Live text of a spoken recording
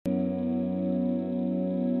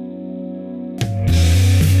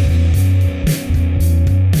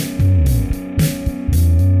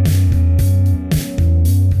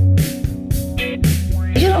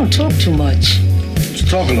too much. Let's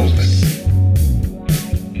talk a little bit.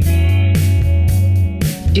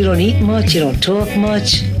 You don't eat much, you don't talk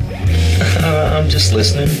much. I'm just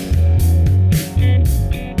listening.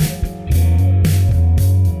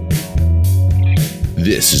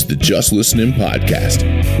 This is the Just Listening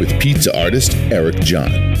Podcast with pizza artist Eric John.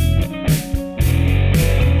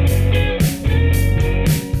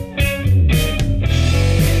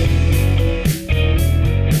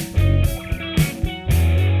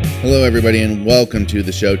 Hello, everybody, and welcome to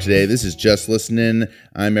the show today. This is Just Listening.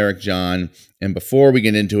 I'm Eric John, and before we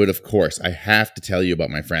get into it, of course, I have to tell you about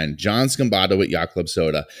my friend John Scambato at Yacht Club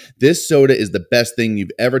Soda. This soda is the best thing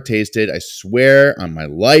you've ever tasted. I swear on my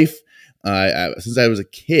life. Since I was a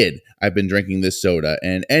kid, I've been drinking this soda,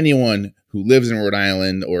 and anyone who lives in Rhode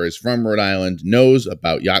Island or is from Rhode Island knows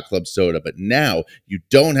about Yacht Club Soda. But now you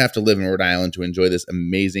don't have to live in Rhode Island to enjoy this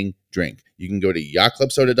amazing drink. You can go to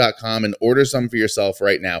yachtclubsoda.com and order some for yourself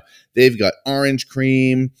right now. They've got orange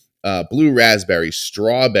cream, blue raspberry,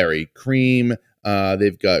 strawberry cream.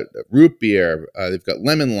 They've got root beer. They've got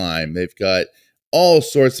lemon lime. They've got all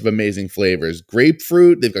sorts of amazing flavors.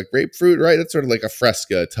 Grapefruit, they've got grapefruit, right? That's sort of like a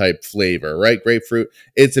Fresca type flavor, right? Grapefruit.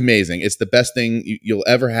 It's amazing. It's the best thing you'll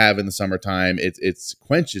ever have in the summertime. It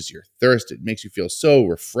quenches your thirst. It makes you feel so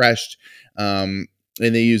refreshed. And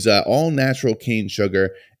they use all natural cane sugar.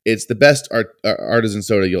 It's the best artisan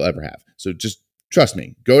soda you'll ever have. So just trust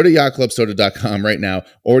me. Go to yachtclubsoda.com right now.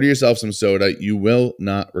 Order yourself some soda. You will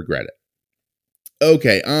not regret it.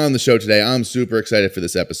 Okay, on the show today, I'm super excited for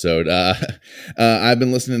this episode. I've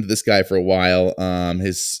been listening to this guy for a while.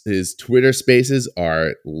 His Twitter spaces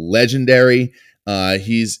are legendary.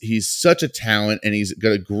 He's such a talent, and he's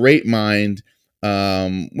got a great mind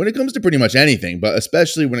when it comes to pretty much anything, but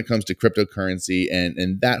especially when it comes to cryptocurrency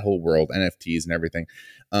and that whole world, NFTs and everything.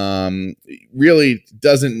 Really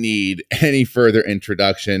doesn't need any further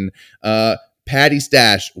introduction. Paddy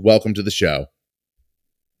Stash, welcome to the show.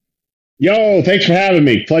 Yo, thanks for having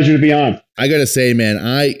me. Pleasure to be on. I got to say, man,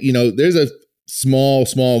 there's a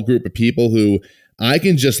small group of people who I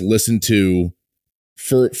can just listen to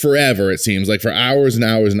for forever, it seems like, for hours and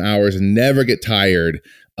hours and hours, and never get tired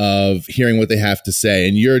of hearing what they have to say.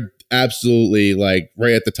 And you're absolutely like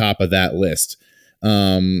right at the top of that list.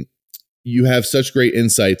 You have such great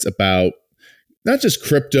insights about not just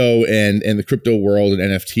crypto and the crypto world and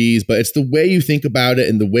NFTs, but it's the way you think about it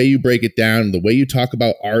and the way you break it down and the way you talk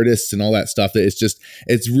about artists and all that stuff. That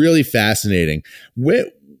it's really fascinating.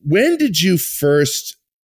 When did you first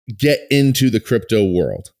get into the crypto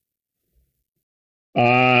world?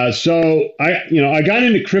 So I got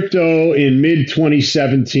into crypto in mid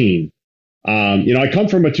 2017. I come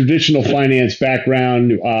from a traditional finance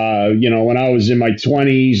background. When I was in my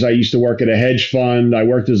 20s, I used to work at a hedge fund. I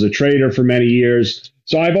worked as a trader for many years.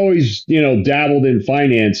 So I've always, dabbled in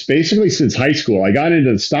finance basically since high school. I got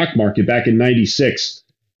into the stock market back in 96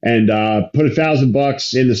 and put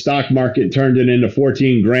 $1,000 in the stock market, turned it into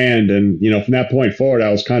 14 grand. And, from that point forward, I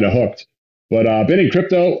was kind of hooked. But I've been in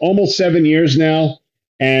crypto almost 7 years now.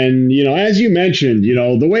 And, as you mentioned,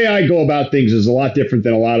 the way I go about things is a lot different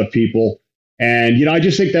than a lot of people. And, I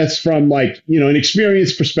just think that's from an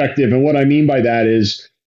experience perspective. And what I mean by that is,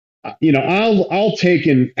 I'll take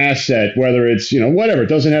an asset, whether it's, whatever, it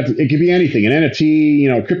doesn't have to, it could be anything, an NFT,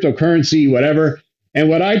 cryptocurrency, whatever. And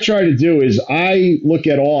what I try to do is I look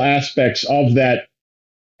at all aspects of that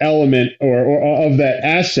element or of that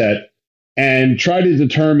asset and try to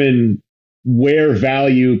determine where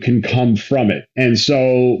value can come from it. And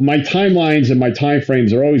so my timelines and my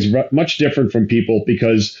timeframes are always much different from people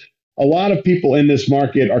because a lot of people in this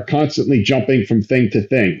market are constantly jumping from thing to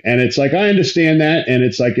thing. And it's like, I understand that. And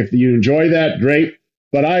it's like, if you enjoy that, great.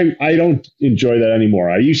 But I don't enjoy that anymore.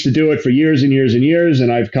 I used to do it for years and years and years.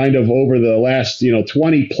 And I've kind of over the last,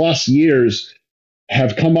 20 plus years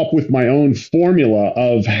have come up with my own formula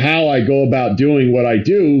of how I go about doing what I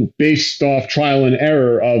do based off trial and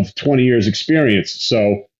error of 20 years experience.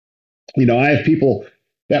 So, I have people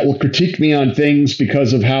that will critique me on things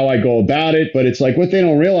because of how I go about it. But it's like, what they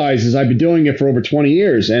don't realize is I've been doing it for over 20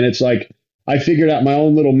 years. And it's like, I figured out my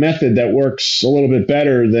own little method that works a little bit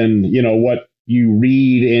better than, what you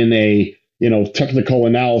read in a, technical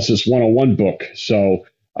analysis 101 book. So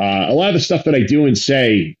a lot of the stuff that I do and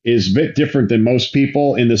say is a bit different than most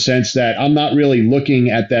people in the sense that I'm not really looking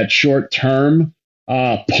at that short term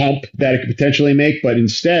pump that it could potentially make, but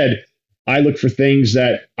instead, I look for things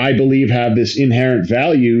that I believe have this inherent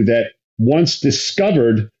value that once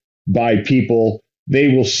discovered by people, they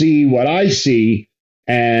will see what I see.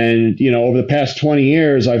 And, over the past 20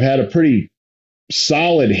 years, I've had a pretty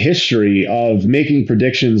solid history of making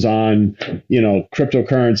predictions on,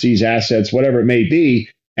 cryptocurrencies, assets, whatever it may be.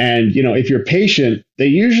 And, if you're patient, they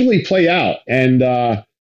usually play out. And the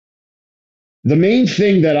main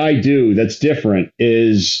thing that I do that's different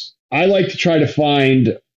is I like to try to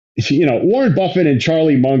find, Warren Buffett and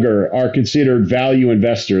Charlie Munger are considered value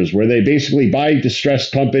investors, where they basically buy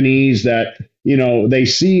distressed companies that, they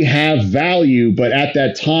see have value, but at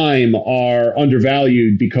that time are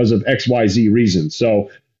undervalued because of XYZ reasons.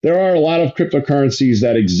 So there are a lot of cryptocurrencies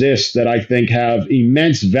that exist that I think have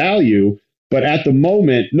immense value, but at the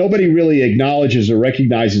moment, nobody really acknowledges or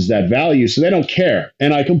recognizes that value, so they don't care.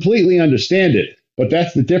 And I completely understand it. But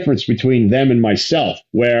that's the difference between them and myself,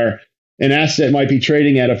 where an asset might be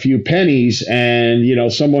trading at a few pennies and,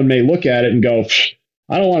 someone may look at it and go,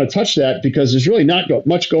 I don't want to touch that because there's really not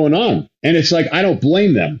much going on. And it's like, I don't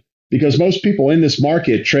blame them, because most people in this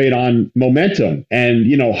market trade on momentum and,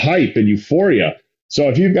 hype and euphoria. So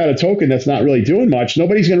if you've got a token that's not really doing much,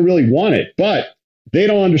 nobody's going to really want it. But they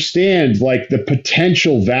don't understand like the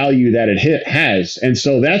potential value that it has. And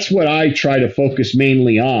so that's what I try to focus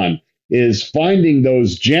mainly on, is finding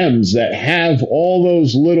those gems that have all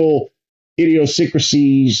those little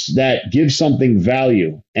idiosyncrasies that give something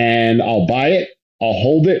value. And I'll buy it, I'll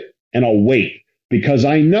hold it, and I'll wait, because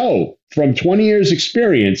I know from 20 years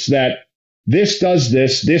experience that this does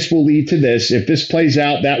this, this will lead to this. If this plays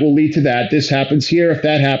out, that will lead to that. This happens here if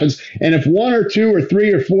that happens. And if one or two or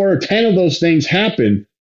three or four or 10 of those things happen,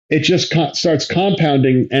 it just starts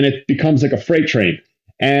compounding and it becomes like a freight train.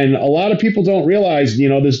 And a lot of people don't realize,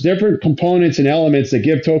 there's different components and elements that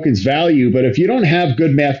give tokens value. But if you don't have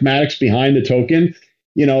good mathematics behind the token,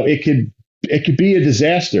 it could be a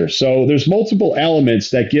disaster. So there's multiple elements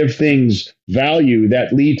that give things value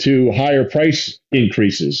that lead to higher price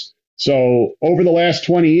increases. So over the last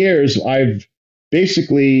 20 years, I've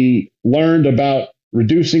basically learned about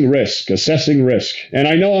reducing risk, assessing risk. And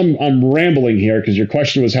I know I'm rambling here because your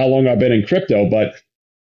question was how long I've been in crypto, but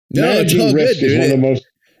managing risk is one of the most.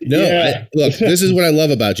 Look, this is what I love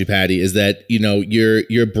about you, Paddy, is that,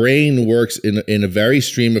 your brain works in a very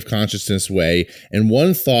stream of consciousness way. And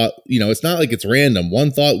one thought, it's not like it's random. One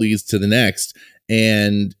thought leads to the next.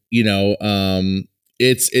 And,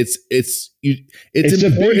 it's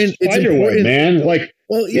important. It's important, man. Like,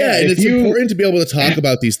 well, yeah, and it's important to be able to talk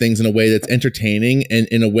about these things in a way that's entertaining and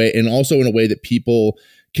in a way, and also in a way that people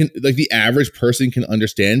can, like the average person can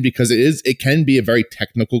understand, because it can be a very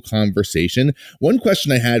technical conversation. One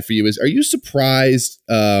question I had for you is, are you surprised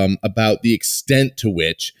about the extent to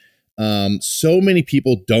which so many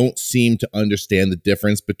people don't seem to understand the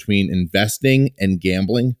difference between investing and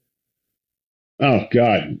gambling? Oh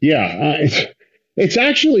God. Yeah. It's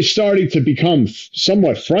actually starting to become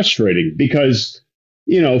somewhat frustrating because,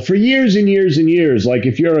 for years and years and years, like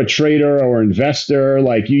if you're a trader or investor,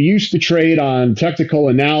 like you used to trade on technical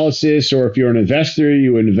analysis, or if you're an investor,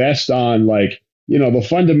 you invest on like, the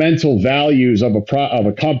fundamental values of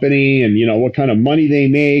a company and, what kind of money they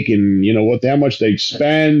make and, how much they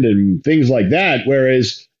spend and things like that.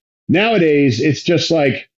 Whereas nowadays it's just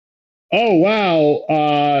like, oh, wow,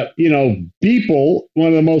 Beeple, one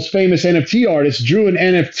of the most famous NFT artists, drew an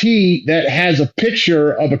NFT that has a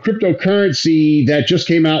picture of a cryptocurrency that just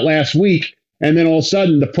came out last week. And then all of a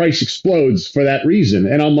sudden the price explodes for that reason.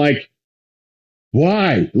 And I'm like,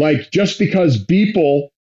 why? Like, just because Beeple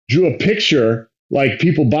drew a picture, like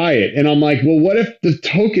people buy it. And I'm like, well, what if the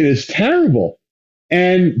token is terrible?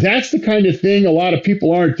 And that's the kind of thing a lot of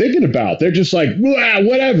people aren't thinking about. They're just like,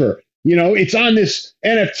 whatever. It's on this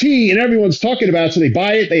NFT and everyone's talking about it. So they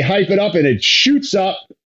buy it, they hype it up, and it shoots up.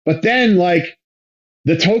 But then, like,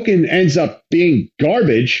 the token ends up being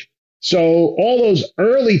garbage. So all those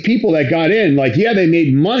early people that got in, like, yeah, they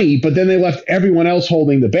made money, but then they left everyone else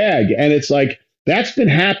holding the bag. And it's like, that's been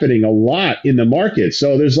happening a lot in the market.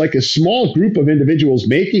 So there's like a small group of individuals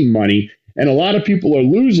making money, and a lot of people are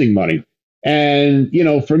losing money. And,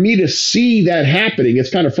 for me to see that happening, it's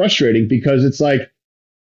kind of frustrating, because it's like,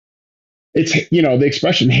 it's, the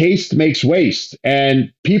expression haste makes waste,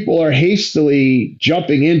 and people are hastily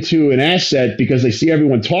jumping into an asset because they see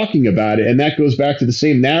everyone talking about it. And that goes back to the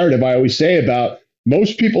same narrative I always say about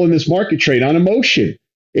most people in this market trade on emotion.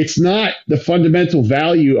 It's not the fundamental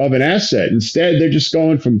value of an asset. Instead, they're just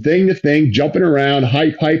going from thing to thing, jumping around,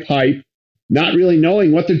 hype, not really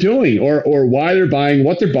knowing what they're doing or why they're buying,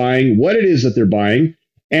 what they're buying, what it is that they're buying.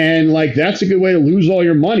 And like, that's a good way to lose all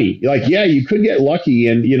your money. Like, yeah, you could get lucky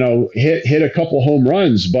and, hit a couple home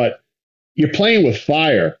runs, but you're playing with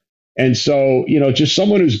fire. And so, just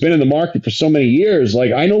someone who's been in the market for so many years,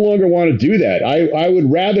 like, I no longer want to do that. I would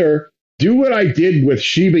rather do what I did with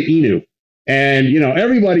Shiba Inu. And,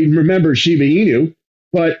 everybody remembers Shiba Inu,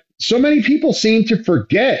 but so many people seem to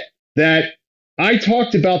forget that I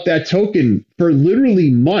talked about that token for literally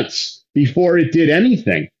months before it did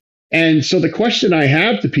anything. And so the question I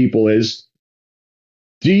have to people is,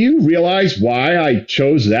 do you realize why I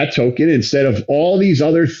chose that token instead of all these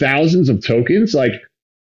other thousands of tokens? Like,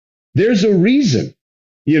 there's a reason.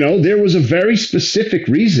 There was a very specific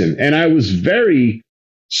reason. And I was very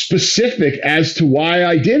specific as to why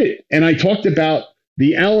I did it. And I talked about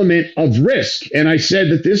the element of risk. And I said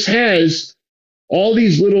that this has all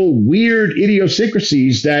these little weird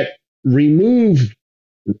idiosyncrasies that remove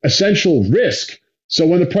essential risk. So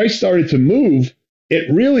when the price started to move, it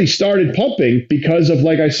really started pumping because of,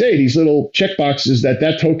 like I say, these little checkboxes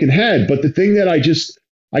that token had. But the thing that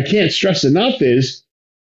I can't stress enough is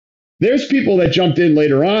there's people that jumped in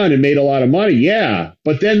later on and made a lot of money. Yeah.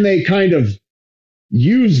 But then they kind of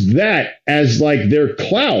used that as like their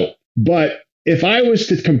clout. But if I was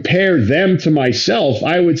to compare them to myself,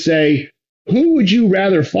 I would say, who would you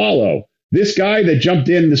rather follow? This guy that jumped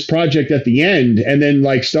in this project at the end and then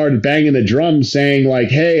like started banging the drum saying like,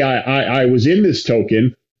 hey, I was in this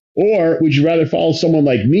token. Or would you rather follow someone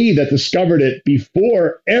like me that discovered it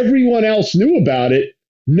before everyone else knew about it,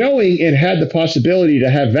 knowing it had the possibility to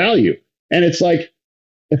have value? And it's like,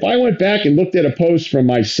 if I went back and looked at a post from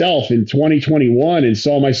myself in 2021 and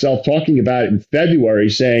saw myself talking about it in February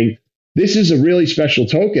saying, this is a really special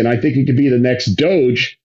token, I think it could be the next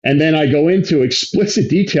Doge. And then I go into explicit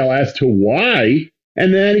detail as to why,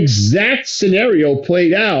 and that exact scenario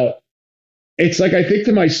played out. It's like I think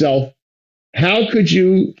to myself, how could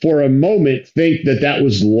you for a moment think that that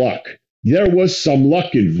was luck? There was some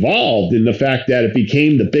luck involved in the fact that it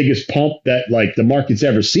became the biggest pump that like the market's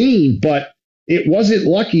ever seen, but it wasn't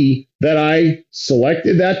lucky that I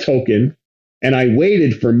selected that token and I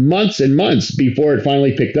waited for months and months before it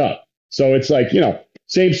finally picked up. So it's like,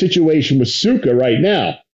 same situation with Suka right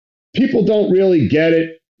now. People don't really get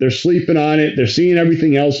it. They're sleeping on it. They're seeing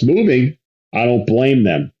everything else moving. I don't blame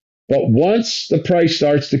them. But once the price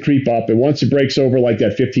starts to creep up and once it breaks over like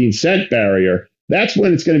that 15-cent barrier, that's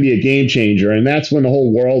when it's going to be a game changer. And that's when the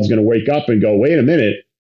whole world's going to wake up and go, wait a minute,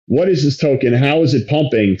 what is this token? How is it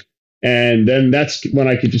pumping? And then that's when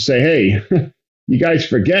I could just say, hey, you guys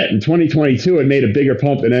forget in 2022, it made a bigger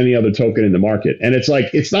pump than any other token in the market. And it's like,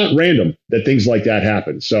 it's not random that things like that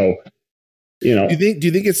happen. So, Do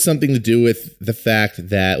you think it's something to do with the fact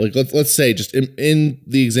that, like, let's say just in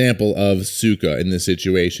the example of Suka in this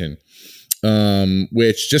situation,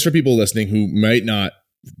 which just for people listening who might not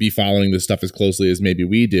be following this stuff as closely as maybe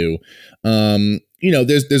we do,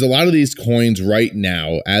 there's a lot of these coins right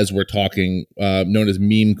now as we're talking, known as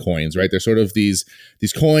meme coins, right? They're sort of these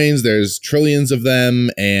coins. There's trillions of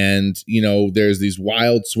them, and there's these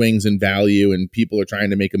wild swings in value, and people are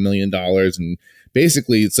trying to make $1 million and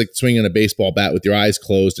basically, it's like swinging a baseball bat with your eyes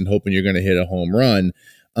closed and hoping you're going to hit a home run.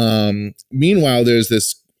 Meanwhile, there's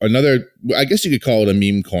another, I guess you could call it a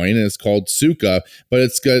meme coin, and it's called Suka, but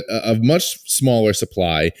it's got a much smaller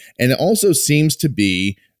supply, and it also seems to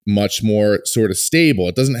be much more sort of stable.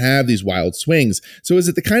 It doesn't have these wild swings. So is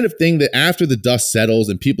it the kind of thing that after the dust settles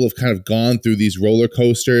and people have kind of gone through these roller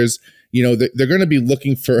coasters, they're going to be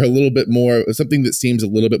looking for a little bit more, something that seems a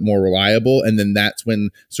little bit more reliable, and then that's when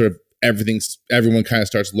sort of everyone kind of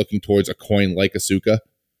starts looking towards a coin like a Suka?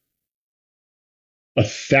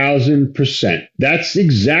 1,000%. That's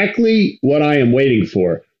exactly what I am waiting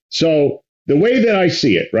for. So the way that I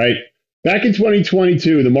see it, right? Back in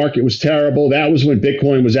 2022, the market was terrible. That was when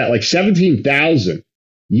Bitcoin was at like 17,000.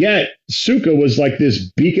 Yet Suka was like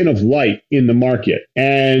this beacon of light in the market.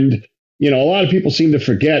 And, a lot of people seem to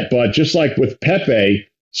forget, but just like with Pepe,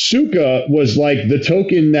 Suka was like the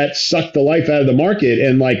token that sucked the life out of the market,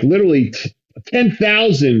 and like literally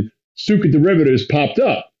 10,000 Suka derivatives popped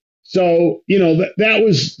up. So, that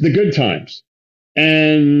was the good times.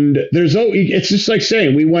 And it's just like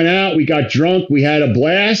saying we went out, we got drunk, we had a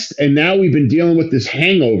blast, and now we've been dealing with this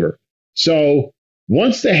hangover. So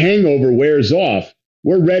once the hangover wears off,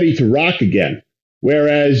 we're ready to rock again.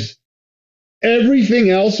 Whereas everything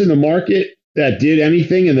else in the market that did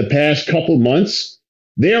anything in the past couple months,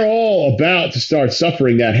 they're all about to start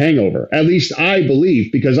suffering that hangover. At least I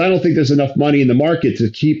believe, because I don't think there's enough money in the market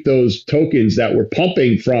to keep those tokens that were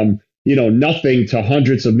pumping from, nothing to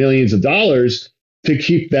hundreds of millions of dollars to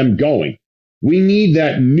keep them going. We need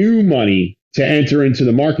that new money to enter into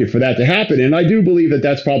the market for that to happen. And I do believe that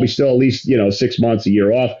that's probably still at least, 6 months, a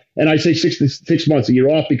year off. And I say 6 months, a year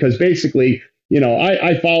off, because basically,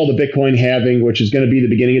 I follow the Bitcoin halving, which is going to be the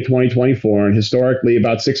beginning of 2024. And historically,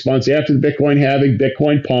 about 6 months after the Bitcoin halving,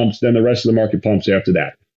 Bitcoin pumps, then the rest of the market pumps after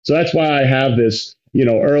that. So that's why I have this,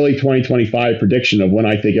 early 2025 prediction of when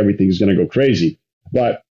I think everything is going to go crazy.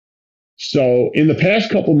 But So in the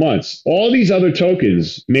past couple months, all these other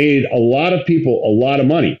tokens made a lot of people a lot of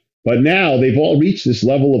money, but now they've all reached this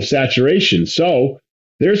level of saturation. So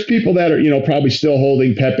there's people that are, probably still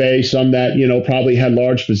holding Pepe, some that, probably had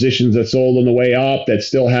large positions that sold on the way up that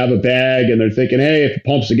still have a bag and they're thinking, hey, if it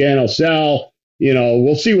pumps again, I'll sell.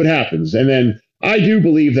 We'll see what happens. And then I do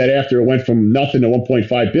believe that after it went from nothing to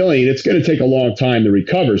 1.5 billion, it's going to take a long time to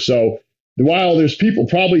recover. So while there's people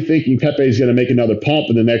probably thinking Pepe is going to make another pump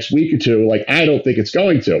in the next week or two, like I don't think it's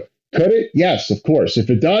going to. Could it? Yes, of course. If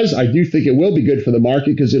it does, I do think it will be good for the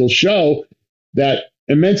market because it'll show that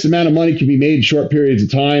immense amount of money can be made in short periods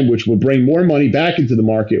of time, which will bring more money back into the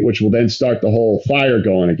market, which will then start the whole fire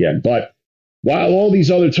going again. But while all these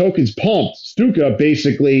other tokens pumped, Stuka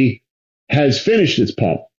basically has finished its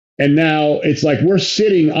pump. And now it's like we're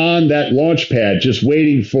sitting on that launch pad just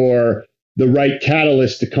waiting for the right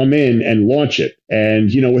catalyst to come in and launch it.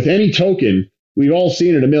 And, with any token, we've all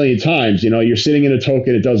seen it a million times. You're sitting in a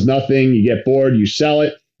token, it does nothing, you get bored, you sell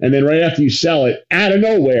it. And then right after you sell it, out of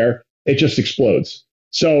nowhere, it just explodes.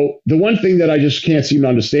 So the one thing that I just can't seem to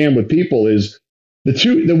understand with people is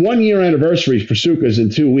the 1 year anniversary for Suka is in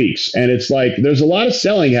 2 weeks. And it's like there's a lot of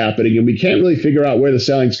selling happening and we can't really figure out where the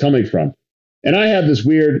selling's coming from. And I have this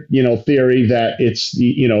weird, theory that it's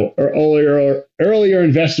the, earlier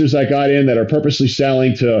investors that got in that are purposely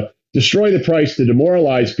selling to destroy the price, to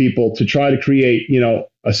demoralize people, to try to create,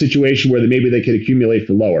 a situation where maybe they could accumulate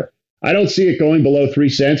for lower. I don't see it going below 3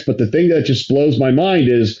 cents. But the thing that just blows my mind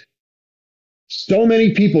is so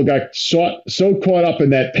many people got so caught up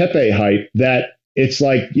in that Pepe hype that it's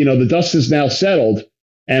like, the dust has now settled.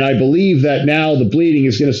 And I believe that now the bleeding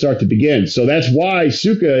is going to start to begin. So that's why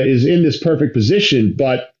Suka is in this perfect position,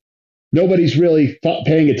 but nobody's really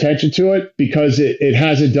paying attention to it because it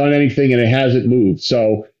hasn't done anything and it hasn't moved.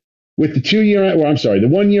 So with the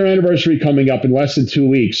 1 year anniversary coming up in less than 2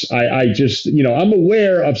 weeks, I just, I'm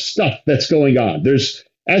aware of stuff that's going on.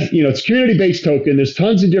 It's community-based token. There's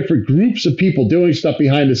tons of different groups of people doing stuff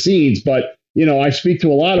behind the scenes, but I speak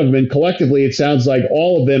to a lot of them, and collectively, it sounds like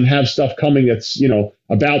all of them have stuff coming that's,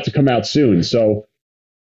 about to come out soon. So,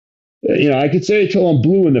 I could say it till I'm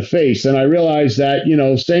blue in the face, and I realize that,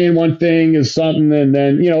 saying one thing is something, and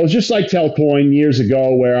then, it's just like Telcoin years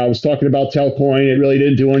ago, where I was talking about Telcoin, it really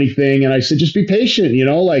didn't do anything, and I said, just be patient,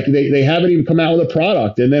 like they haven't even come out with a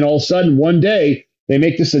product, and then all of a sudden, one day, they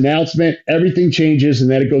make this announcement, everything changes,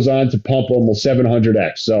 and then it goes on to pump almost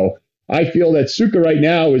 700x. So I feel that Suka right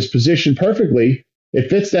now is positioned perfectly. It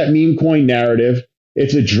fits that meme coin narrative.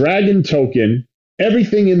 It's a dragon token.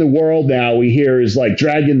 Everything in the world now we hear is like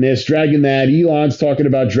dragon this, dragon that. Elon's talking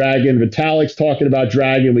about dragon. Vitalik's talking about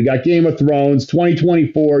dragon. We got Game of Thrones,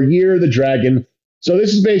 2024, Year of the Dragon. So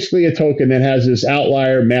this is basically a token that has this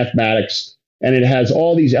outlier mathematics, and it has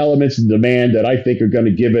all these elements in demand that I think are going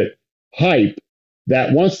to give it hype,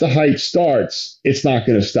 that once the hype starts, it's not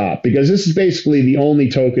going to stop, because this is basically the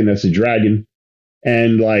only token that's a dragon.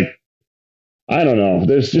 And I don't know,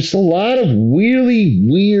 there's just a lot of really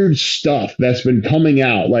weird stuff that's been coming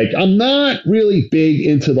out. I'm not really big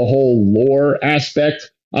into the whole lore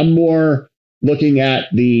aspect. I'm more looking at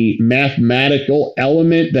the mathematical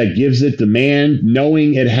element that gives it demand,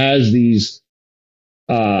 knowing it has these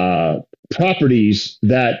properties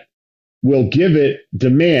that will give it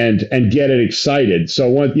demand and get it excited.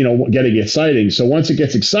 So getting exciting. So once it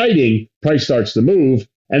gets exciting, price starts to move.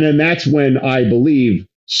 And then that's when I believe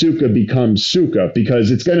Suka becomes Suka,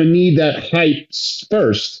 because it's going to need that hype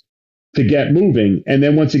first to get moving. And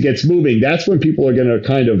then once it gets moving, that's when people are going to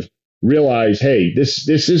kind of realize, hey, this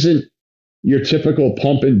isn't your typical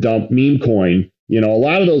pump and dump meme coin. A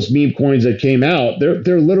lot of those meme coins that came out,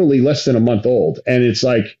 they're literally less than a month old. And it's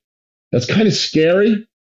like, that's kind of scary,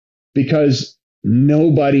 because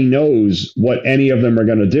nobody knows what any of them are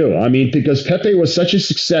going to do. I mean, because Pepe was such a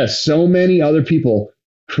success, so many other people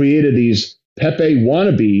created these Pepe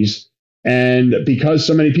wannabes, and because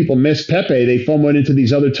so many people missed Pepe, they FOMOed into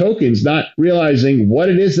these other tokens, not realizing what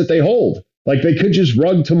it is that they hold. Like, they could just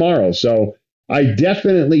rug tomorrow. So I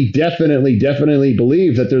definitely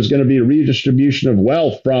believe that there's going to be a redistribution of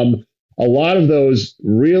wealth from a lot of those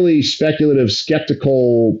really speculative,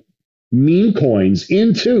 skeptical meme coins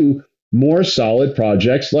into more solid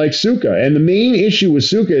projects like Suka. And the main issue with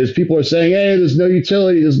Suka is people are saying, hey, there's no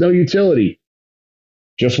utility.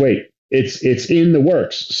 Just wait. It's in the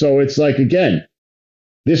works. So it's like, again,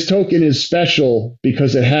 this token is special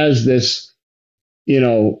because it has this,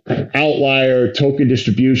 outlier token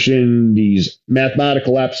distribution, these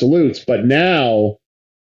mathematical absolutes. But now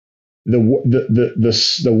the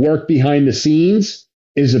work behind the scenes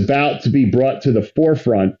is about to be brought to the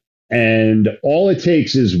forefront. And all it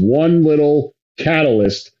takes is one little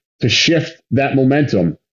catalyst to shift that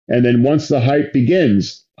momentum. And then once the hype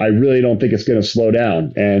begins, I really don't think it's going to slow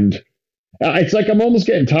down. And it's like I'm almost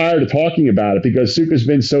getting tired of talking about it because Suka's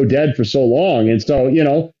been so dead for so long. And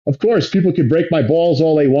so, of course, people can break my balls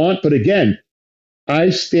all they want. But again, I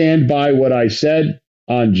stand by what I said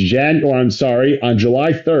on July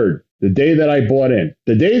 3rd, the day that I bought in.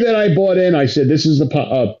 The day that I bought in, I said, this is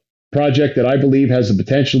a project that I believe has the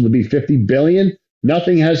potential to be $50 billion.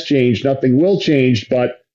 Nothing has changed. Nothing will change.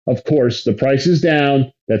 But of course, the price is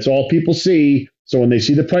down. That's all people see. So when they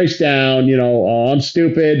see the price down, oh, I'm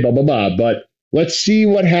stupid, blah, blah, blah. But let's see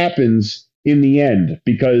what happens in the end,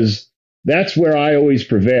 because that's where I always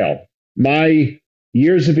prevail. My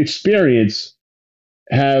years of experience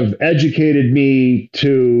have educated me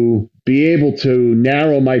to be able to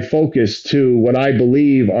narrow my focus to what I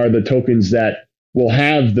believe are the tokens that will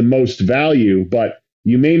have the most value. But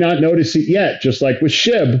you may not notice it yet, just like with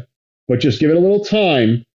SHIB, but just give it a little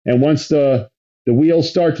time. And once the wheels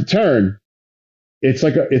start to turn,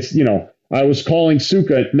 I was calling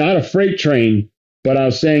Suka not a freight train, but I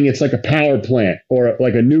was saying it's like a power plant or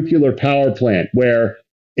like a nuclear power plant where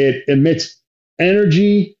it emits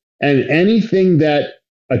energy, and anything that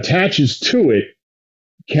attaches to it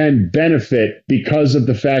can benefit because of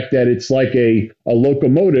the fact that it's like a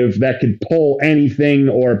locomotive that could pull anything,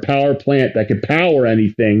 or a power plant that could power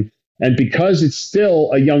anything. And because it's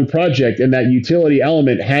still a young project and that utility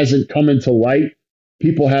element hasn't come into light,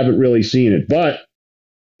 people haven't really seen it. But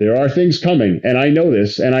there are things coming, and I know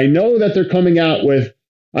this, and I know that they're coming out with,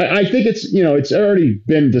 I think it's already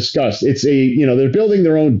been discussed. It's they're building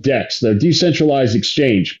their own DEX, the decentralized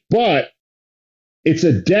exchange, but it's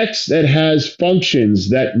a DEX that has functions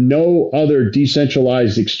that no other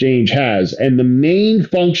decentralized exchange has. And the main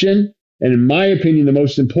function, and in my opinion, the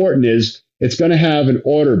most important, is it's going to have an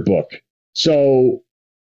order book. So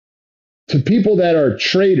to people that are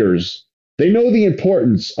traders, they know the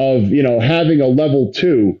importance of, having a level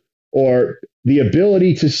 2 or the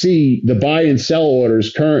ability to see the buy and sell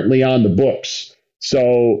orders currently on the books.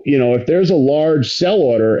 So, if there's a large sell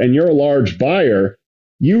order and you're a large buyer,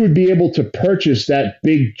 you would be able to purchase that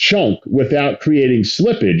big chunk without creating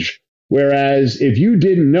slippage. Whereas if you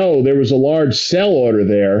didn't know there was a large sell order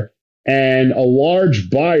there and a large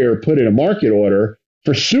buyer put in a market order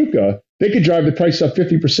for Suka, they could drive the price up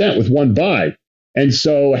 50% with one buy. And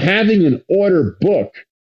so having an order book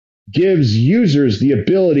gives users the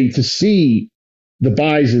ability to see the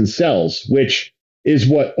buys and sells, which is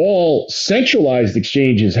what all centralized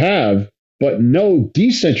exchanges have, but no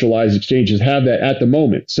decentralized exchanges have that at the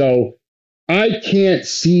moment. So I can't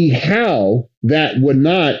see how that would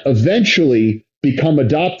not eventually become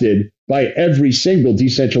adopted by every single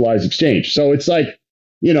decentralized exchange. So it's like,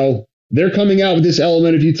 they're coming out with this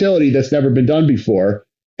element of utility that's never been done before.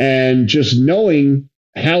 And just knowing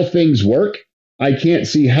how things work, I can't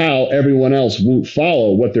see how everyone else won't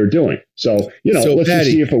follow what they're doing. So, let's Paddy, just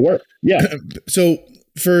see if it works. Yeah. So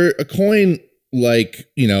for a coin like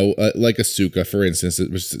a Suka, for instance,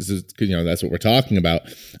 that's what we're talking about,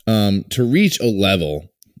 to reach a level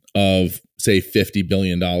of, say, $50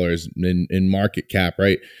 billion in market cap,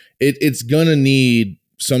 right? It's going to need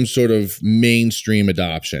some sort of mainstream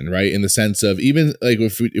adoption, right? In the sense of, even like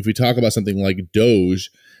if we talk about something like Doge,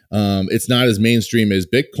 it's not as mainstream as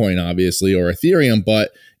Bitcoin, obviously, or Ethereum,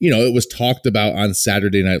 but it was talked about on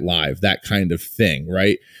Saturday Night Live, that kind of thing,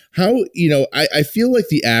 right? How, I feel like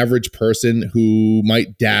the average person who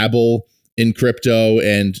might dabble in crypto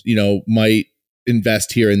and, might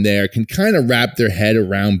invest here and there can kind of wrap their head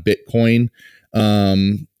around Bitcoin,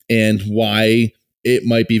 and why it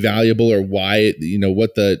might be valuable, or why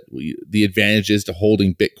what the advantages to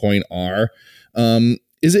holding Bitcoin are.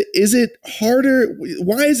 Is it harder?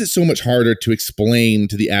 Why is it so much harder to explain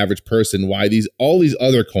to the average person why all these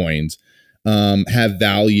other coins have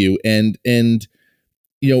value, and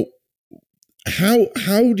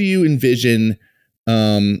how do you envision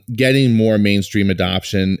getting more mainstream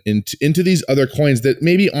adoption into these other coins that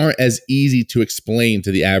maybe aren't as easy to explain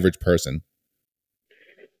to the average person?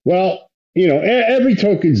 Well, every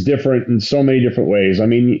token's different in so many different ways. I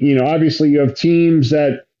mean, obviously you have teams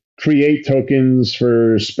that create tokens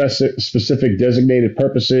for specific designated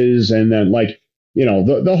purposes. And then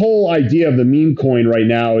the whole idea of the meme coin right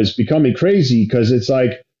now is becoming crazy, because it's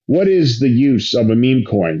like, what is the use of a meme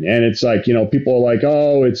coin? And it's like, people are like,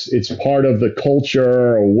 oh, it's part of the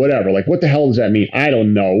culture or whatever. Like, what the hell does that mean? I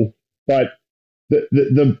don't know. But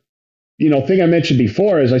the thing I mentioned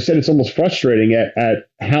before is, I said it's almost frustrating at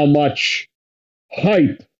how much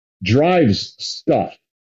hype drives stuff.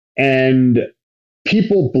 And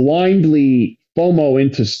people blindly FOMO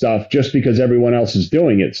into stuff just because everyone else is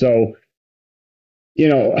doing it. So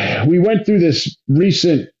we went through this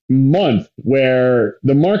recent month where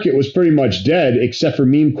the market was pretty much dead except for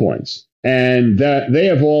meme coins, and that they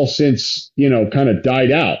have all since, kind of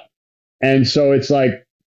died out. And so it's like,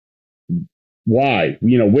 why?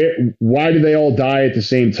 Why do they all die at the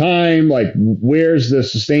same time? Like, where's the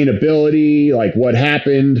sustainability? Like, what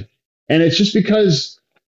happened? And it's just because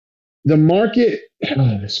the market,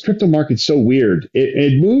 this crypto market's so weird.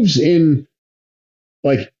 It moves in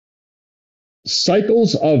like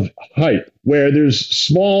cycles of hype where there's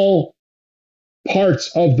small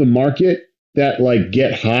parts of the market that like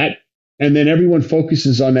get hot, and then everyone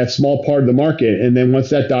focuses on that small part of the market, and then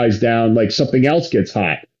once that dies down, like something else gets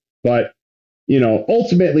hot. But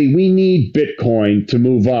ultimately we need Bitcoin to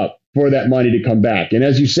move up for that money to come back. And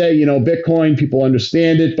as you say, Bitcoin, people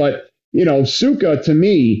understand it, but Suka to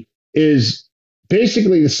me is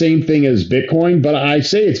basically the same thing as Bitcoin, but I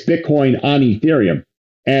say it's Bitcoin on Ethereum.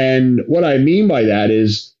 And what I mean by that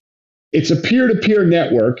is it's a peer-to-peer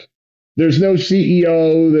network. There's no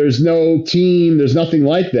CEO, there's no team, there's nothing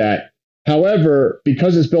like that. However,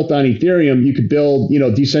 because it's built on Ethereum, you could build,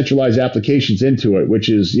 decentralized applications into it, which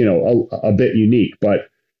is, a bit unique. But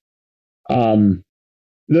the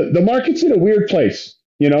market's in a weird place.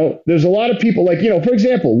 There's a lot of people like, for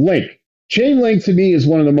example, Link. Chainlink to me is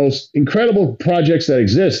one of the most incredible projects that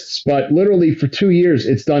exists, but literally for 2 years,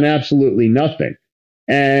 it's done absolutely nothing.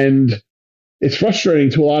 And it's frustrating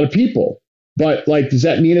to a lot of people. But like, does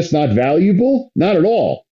that mean it's not valuable? Not at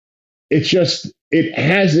all. It's just, it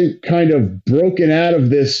hasn't kind of broken out of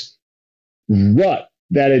this rut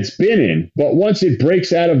that it's been in. But once it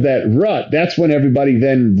breaks out of that rut, that's when everybody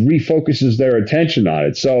then refocuses their attention on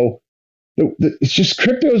it. So it's just,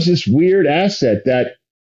 crypto is this weird asset that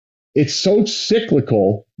it's so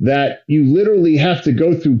cyclical that you literally have to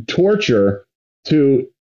go through torture to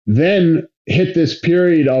then hit this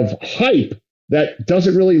period of hype that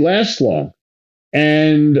doesn't really last long.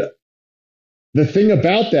 And the thing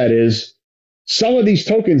about that is some of these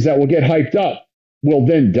tokens that will get hyped up will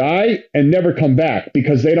then die and never come back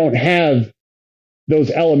because they don't have those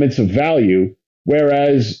elements of value.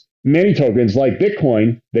 Whereas many tokens like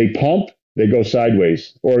Bitcoin, they pump, they go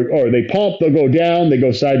sideways, or they pump, they'll go down, they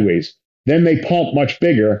go sideways. Then they pump much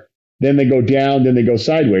bigger, then they go down, then they go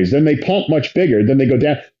sideways. Then they pump much bigger, then they go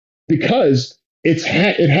down, because it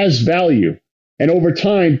has value. And over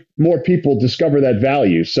time, more people discover that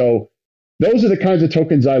value. So those are the kinds of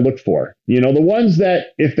tokens I look for. The ones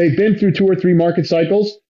that if they've been through 2 or 3 market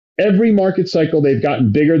cycles, every market cycle they've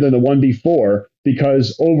gotten bigger than the one before,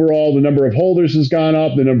 because overall the number of holders has gone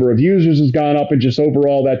up, the number of users has gone up, and just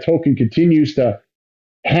overall that token continues to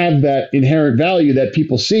have that inherent value that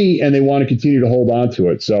people see and they want to continue to hold on to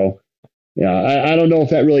it. So yeah, I don't know if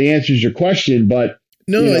that really answers your question, but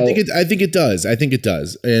no, I think it does. I think it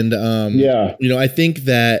does. And I think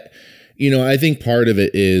that, I think part of it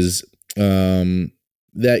is that,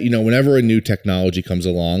 whenever a new technology comes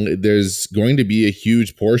along, there's going to be a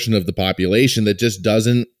huge portion of the population that just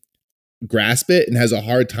doesn't grasp it and has a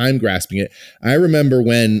hard time grasping it. I remember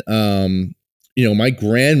when, my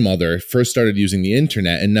grandmother first started using the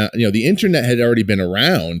internet, and the internet had already been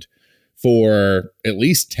around for at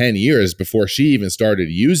least 10 years before she even started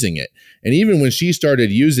using it. And even when she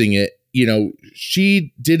started using it,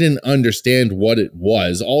 she didn't understand what it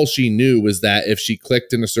was. All she knew was that if she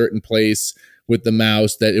clicked in a certain place with the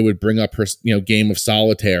mouse, that it would bring up her, game of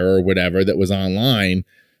solitaire or whatever that was online.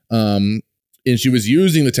 And she was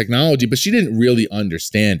using the technology, but she didn't really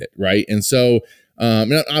understand it. Right. And so I'm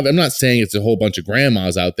not saying it's a whole bunch of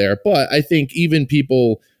grandmas out there, but I think even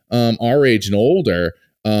people our age and older,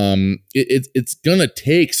 it's gonna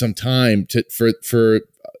take some time for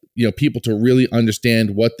people to really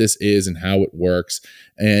understand what this is and how it works.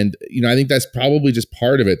 And I think that's probably just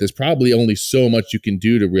part of it. There's probably only so much you can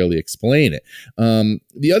do to really explain it.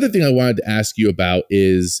 The other thing I wanted to ask you about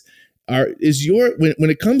is when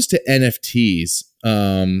it comes to NFTs,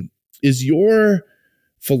 is your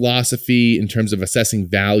philosophy in terms of assessing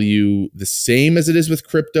value the same as it is with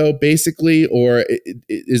crypto, basically, or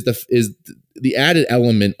is the added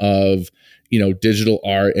element of digital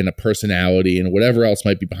art and a personality and whatever else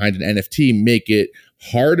might be behind an NFT make it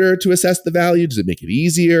harder to assess the value? Does it make it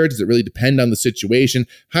easier? Does it really depend on the situation?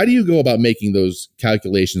 How do you go about making those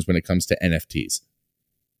calculations when it comes to NFTs?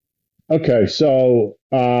 Okay, so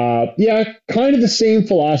kind of the same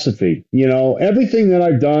philosophy. Everything that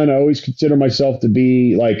I've done, I always consider myself to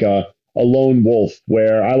be like a lone wolf,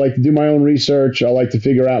 where I like to do my own research. I like to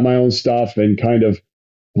figure out my own stuff and kind of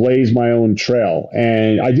blaze my own trail.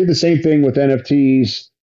 And I did the same thing with NFTs.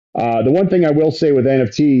 The one thing I will say with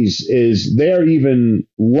NFTs is they're even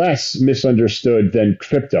less misunderstood than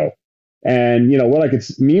crypto. And, what I could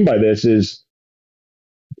mean by this is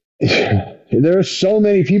there are so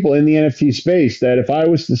many people in the NFT space that if I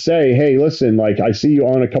was to say, hey, listen, like I see you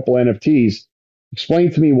own a couple NFTs,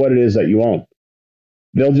 explain to me what it is that you own.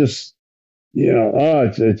 They'll just,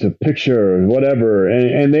 it's a picture or whatever.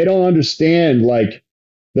 And they don't understand like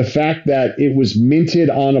the fact that it was minted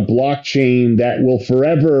on a blockchain that will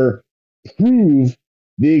forever prove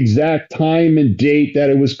the exact time and date that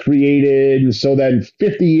it was created. And so that in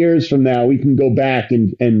 50 years from now, we can go back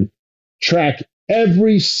and track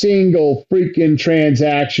every single freaking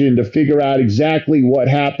transaction to figure out exactly what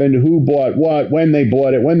happened, who bought what, when they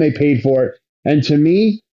bought it, when they paid for it. And to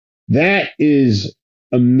me, that is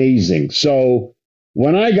amazing. So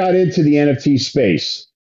when I got into the NFT space,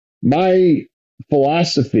 my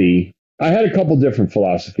philosophy, I had a couple different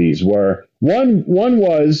philosophies where one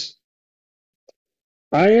was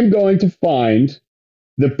I am going to find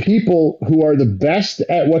the people who are the best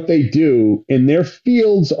at what they do in their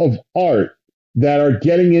fields of art that are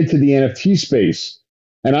getting into the NFT space.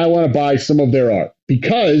 And I want to buy some of their art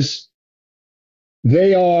because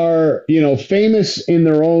they are, famous in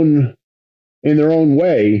their own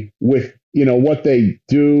way with, what they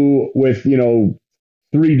do with,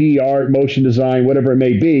 3D art, motion design, whatever it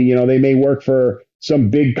may be. They may work for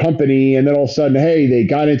some big company and then all of a sudden, hey, they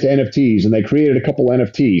got into NFTs and they created a couple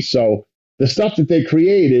NFTs. So the stuff that they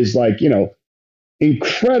create is like,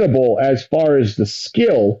 incredible as far as the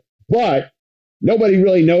skill, but nobody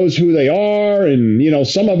really knows who they are. And,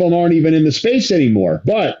 some of them aren't even in the space anymore.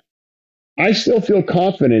 But I still feel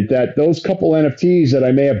confident that those couple NFTs that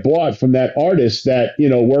I may have bought from that artist that,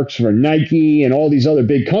 works for Nike and all these other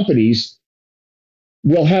big companies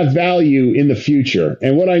will have value in the future.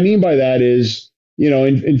 And what I mean by that is,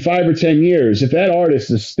 in 5 or 10 years, if that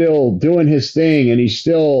artist is still doing his thing and he's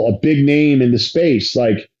still a big name in the space,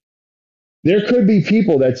 like there could be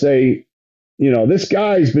people that say, this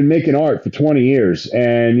guy's been making art for 20 years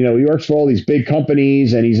and, he works for all these big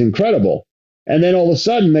companies and he's incredible. And then all of a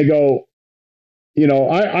sudden they go,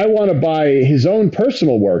 I want to buy his own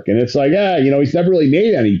personal work. And it's like, he's never really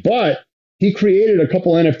made any, but he created a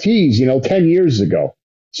couple NFTs, 10 years ago.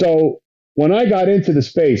 So when I got into the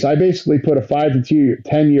space, I basically put a 5 to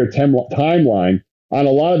 10 year timeline on a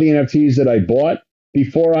lot of the NFTs that I bought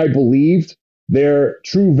before I believed their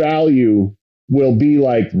true value will be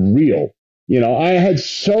like real. I had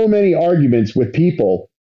so many arguments with people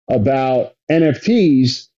about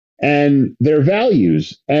NFTs and their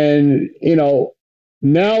values. And,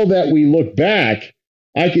 now that we look back,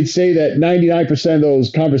 I could say that 99% of those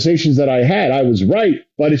conversations that I had, I was right,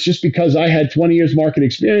 but it's just because I had 20 years market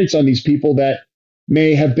experience on these people that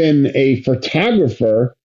may have been a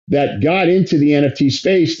photographer that got into the NFT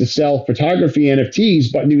space to sell photography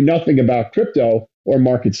NFTs, but knew nothing about crypto or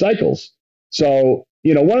market cycles. So,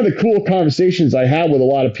 one of the cool conversations I had with a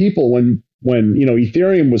lot of people when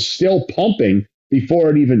Ethereum was still pumping before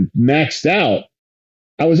it even maxed out,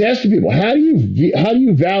 I was asking people, how do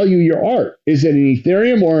you value your art? Is it in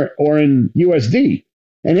Ethereum or in USD?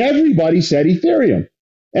 And everybody said Ethereum.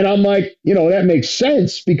 And I'm like, that makes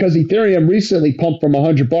sense because Ethereum recently pumped from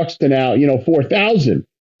 $100 to now, 4,000.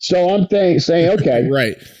 So I'm saying, okay,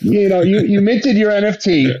 right. You minted your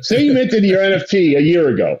NFT. Say you minted your NFT a year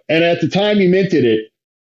ago, and at the time you minted it,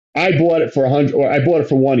 I bought it for 100, or I bought it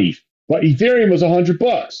for 1 ETH. But Ethereum was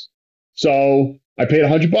 $100, so I paid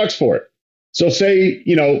 $100 for it. So say,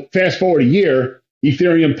 fast forward a year,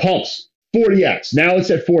 Ethereum pumps 40x. Now it's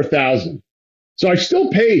at 4,000. So I still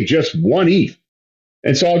paid just 1 ETH.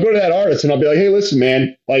 And so I'll go to that artist and I'll be like, hey, listen,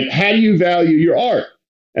 man, like, how do you value your art?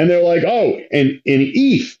 And they're like, oh, in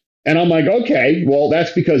ETH. And I'm like, okay, well,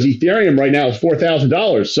 that's because Ethereum right now is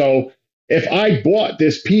 $4,000. So if I bought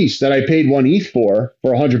this piece that I paid 1 ETH for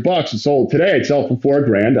 $100 and sold today, I'd sell it for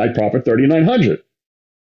 $4,000. I'd profit 3,900.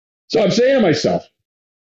 So I'm saying to myself,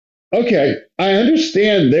 okay, I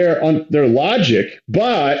understand their logic,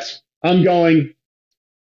 but I'm going,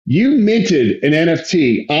 you minted an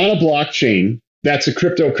NFT on a blockchain that's a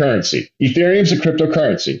cryptocurrency. Ethereum's a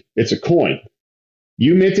cryptocurrency. It's a coin.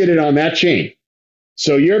 You minted it on that chain.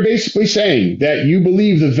 So you're basically saying that you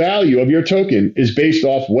believe the value of your token is based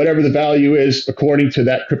off whatever the value is according to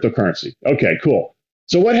that cryptocurrency. Okay, cool.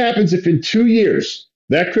 So what happens if in 2 years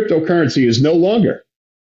that cryptocurrency is no longer?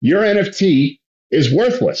 Your NFT is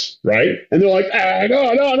worthless, right? And they're like,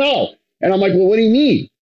 no. And I'm like, well, what do you mean?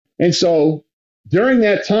 And so during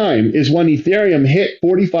that time is when Ethereum hit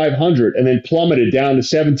 4,500 and then plummeted down to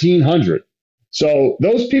 1,700. So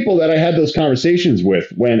those people that I had those conversations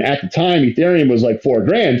with, when at the time Ethereum was like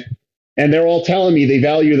 $4,000, and they're all telling me they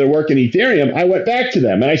value their work in Ethereum, I went back to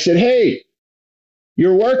them and I said, hey,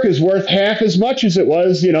 your work is worth half as much as it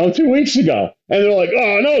was, 2 weeks ago. And they're like,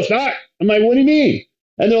 oh, no, it's not. I'm like, what do you mean?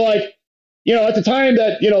 And they're like, at the time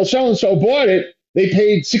that, so-and-so bought it, they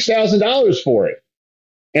paid $6,000 for it,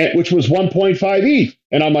 which was 1.5 ETH.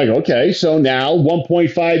 And I'm like, okay, so now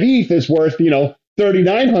 1.5 ETH is worth,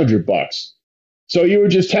 $3,900. So you were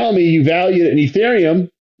just telling me you valued it in Ethereum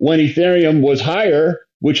when Ethereum was higher,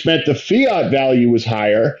 which meant the fiat value was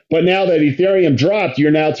higher. But now that Ethereum dropped,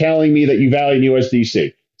 you're now telling me that you value in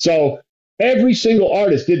USDC. So every single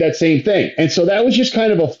artist did that same thing. And so that was just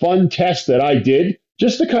kind of a fun test that I did,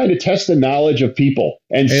 just to kind of test the knowledge of people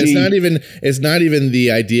and see. It's not even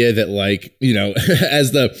the idea that, like,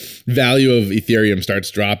 as the value of Ethereum starts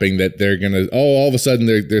dropping, that they're gonna all of a sudden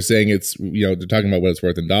they're saying it's, they're talking about what it's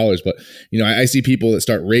worth in dollars. But I see people that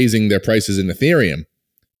start raising their prices in Ethereum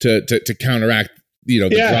to counteract the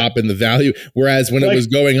drop in the value. Whereas when it was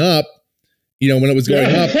going up, I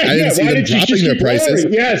didn't see them dropping their prices.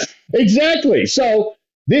 Yes, exactly. So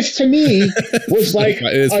this to me was like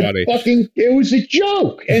it was a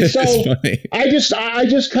joke. And so I just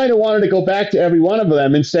kind of wanted to go back to every one of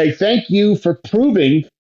them and say, thank you for proving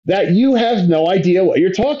that you have no idea what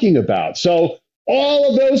you're talking about. So all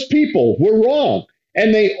of those people were wrong.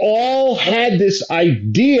 And they all had this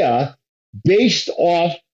idea based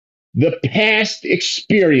off the past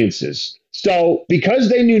experiences. So because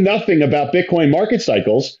they knew nothing about Bitcoin market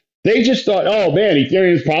cycles, they just thought, oh man,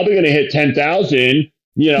 Ethereum is probably going to hit 10,000,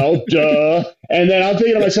 duh. And then I'm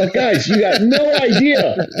thinking to myself, guys, you got no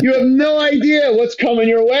idea. You have no idea what's coming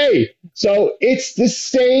your way. So it's the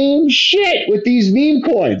same shit with these meme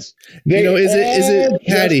coins. Is it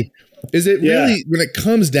Paddy? Is it really, when it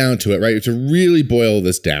comes down to it, right, to really boil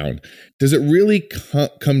this down, does it really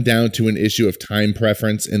come down to an issue of time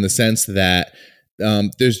preference, in the sense that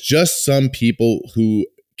there's just some people who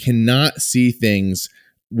cannot see things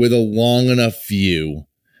with a long enough view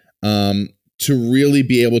to really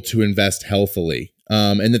be able to invest healthily,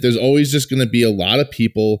 and that there's always just going to be a lot of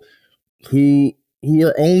people who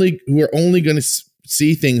are only going to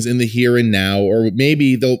see things in the here and now, or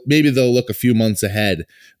maybe they'll look a few months ahead,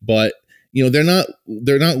 but they're not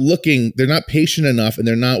patient enough, and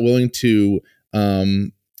they're not willing to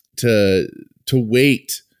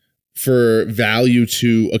wait for value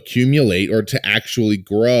to accumulate or to actually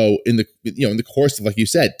grow in the course of, like you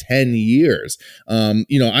said, 10 years.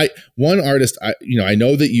 One artist I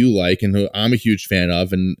know that you like, and who I'm a huge fan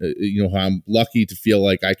of, and who I'm lucky to feel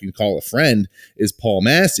like I can call a friend, is Paul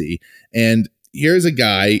Massey. And here's a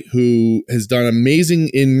guy who has done amazing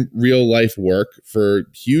in real life work for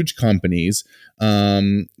huge companies.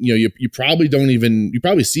 You probably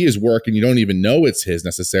see his work and you don't even know it's his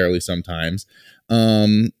necessarily sometimes.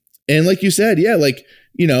 And like you said,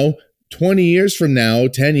 20 years from now,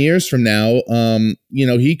 10 years from now,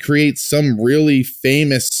 he creates some really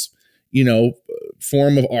famous,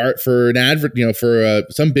 form of art for an for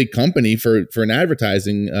some big company for an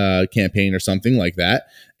advertising campaign or something like that.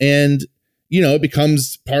 And it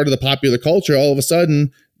becomes part of the popular culture. All of a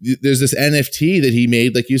sudden, there's this NFT that he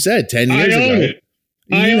made, like you said, 10 years ago.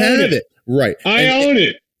 I own it. Right. I own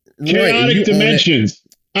it. Chaotic Dimensions.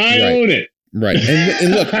 I own it. Right.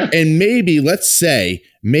 And look, and maybe, let's say,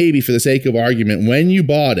 for the sake of argument, when you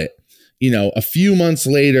bought it, a few months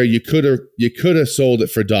later, you could have sold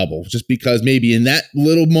it for double, just because maybe in that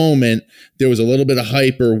little moment there was a little bit of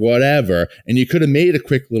hype or whatever, and you could have made a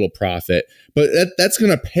quick little profit. But that's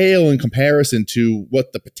going to pale in comparison to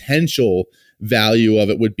what the potential value of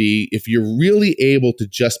it would be if you're really able to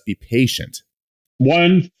just be patient.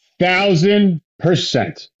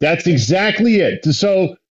 1,000%. That's exactly it.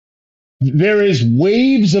 So there is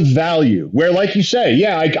waves of value where, like you say,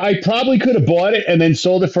 I probably could have bought it and then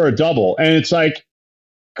sold it for a double. And it's like,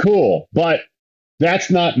 cool. But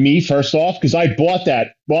that's not me, first off, because I bought that.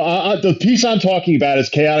 Well, the piece I'm talking about is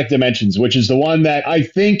Chaotic Dimensions, which is the one that I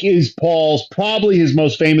think is Paul's, probably his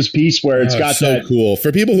most famous piece, where it's got so that. Cool.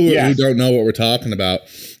 For people who don't know what we're talking about,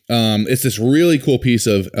 it's this really cool piece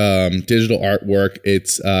of digital artwork.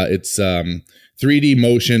 It's 3D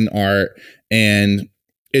motion art, and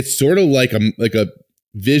it's sort of like a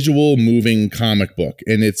visual moving comic book.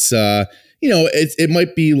 And it's it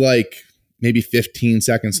might be like maybe 15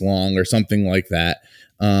 seconds long or something like that.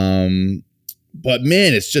 But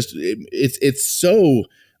man, it's just it's so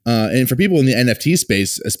and for people in the NFT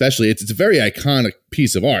space especially, it's a very iconic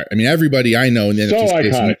piece of art. I mean, everybody I know in the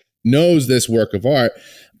NFT space knows this work of art.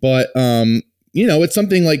 But it's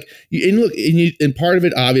something like, and look, and part of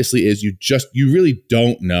it obviously is you really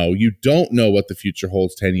don't know. You don't know what the future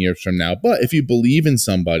holds 10 years from now. But if you believe in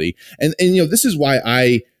somebody, and this is why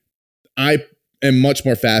I am much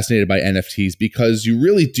more fascinated by NFTs because you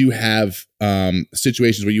really do have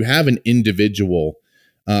situations where you have an individual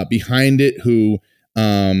behind it who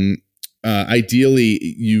ideally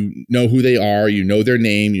you know who they are, you know their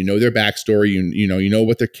name, you know their backstory, you know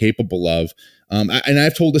what they're capable of. And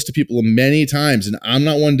I've told this to people many times, and I'm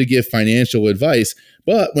not one to give financial advice,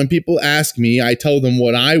 but when people ask me, I tell them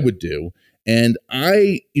what I would do. And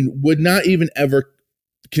I would not even ever,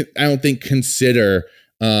 I don't think, consider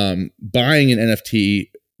buying an NFT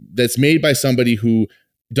that's made by somebody who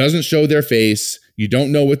doesn't show their face. You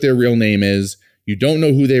don't know what their real name is. You don't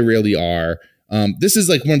know who they really are. This is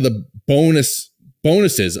like one of the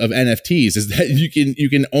bonuses of NFTs is that you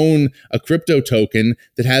can own a crypto token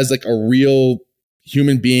that has like a real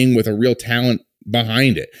human being with a real talent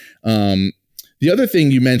behind it. The other thing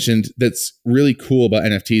you mentioned that's really cool about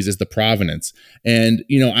NFTs is the provenance. And,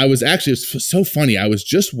 I was actually, it was so funny. I was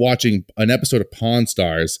just watching an episode of Pawn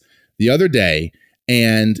Stars the other day,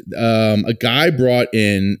 and a guy brought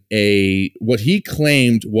in what he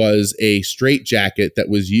claimed was a straitjacket that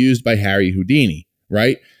was used by Harry Houdini,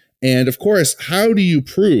 right? And of course, how do you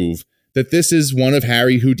prove that this is one of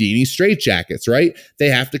Harry Houdini's straitjackets, right? They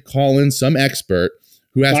have to call in some expert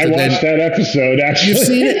who has I to watched that episode, actually. You've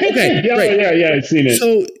seen it? Okay, great. Yeah, I've seen it.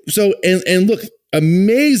 So, and look,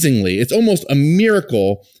 amazingly, it's almost a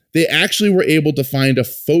miracle. They actually were able to find a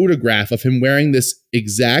photograph of him wearing this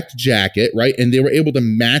exact jacket, right? And they were able to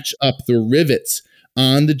match up the rivets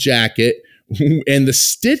on the jacket and the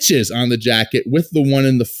stitches on the jacket with the one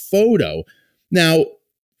in the photo. Now,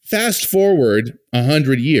 fast forward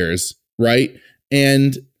 100 years, right?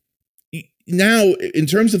 And now, in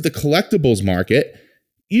terms of the collectibles market,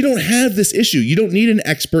 you don't have this issue. You don't need an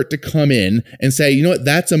expert to come in and say, you know what,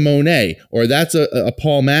 that's a Monet, or that's a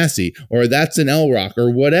Paul Massey, or that's an Elrock, or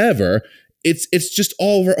whatever. It's just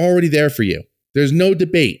all already there for you. There's no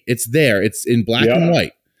debate. It's there. It's in black and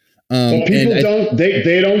white. But people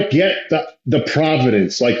they don't get the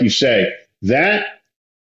provenance, like you say. That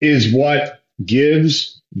is what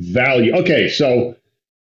gives value. Okay, so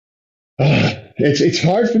it's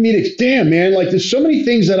hard for me to, damn, man, like there's so many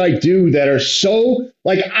things that I do that are so,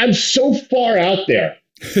 like, I'm so far out there,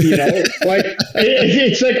 like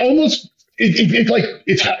it's like almost, it's like,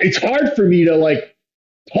 it's hard for me to like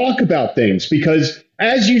talk about things because,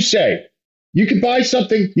 as you say, you could buy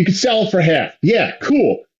something, you could sell it for half. Yeah,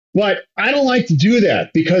 cool. But I don't like to do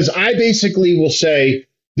that because I basically will say,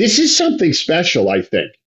 this is something special, I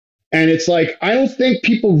think. And it's like, I don't think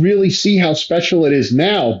people really see how special it is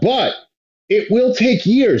now, but it will take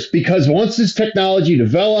years because once this technology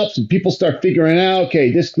develops and people start figuring out,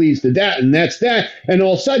 okay, this leads to that and that's that. And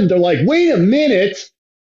all of a sudden they're like, wait a minute,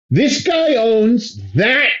 this guy owns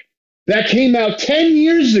that came out 10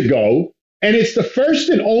 years ago and it's the first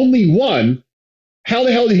and only one. How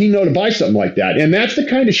the hell did he know to buy something like that? And that's the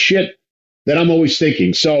kind of shit that I'm always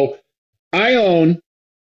thinking. So I own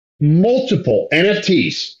multiple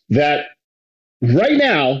NFTs that right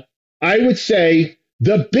now I would say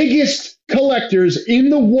the biggest collectors in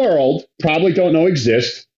the world probably don't know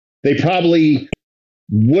exist. They probably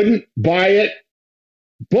wouldn't buy it,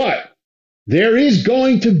 but there is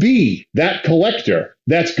going to be that collector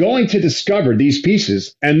that's going to discover these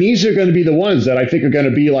pieces. And these are going to be the ones that I think are going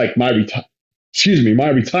to be like my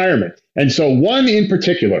retirement. And so one in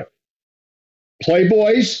particular,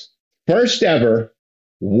 Playboy's first ever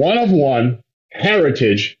one of one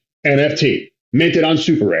heritage NFT, minted on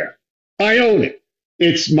Super Rare. I own it.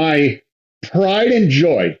 It's my pride and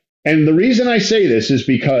joy. And the reason I say this is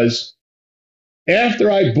because after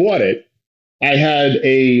I bought it, I had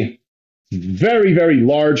a very, very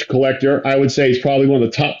large collector. I would say he's probably one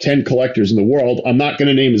of the top 10 collectors in the world. I'm not going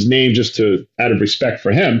to name his name just out of respect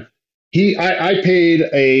for him. I paid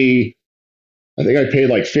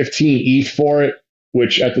like 15 ETH for it,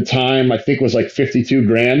 which at the time I think was like 52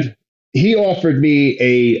 grand. He offered me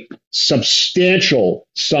a substantial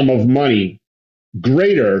sum of money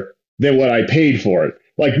greater than what I paid for it,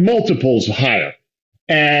 like multiples higher.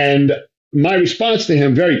 And my response to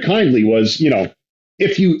him very kindly was,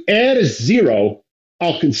 if you add a zero,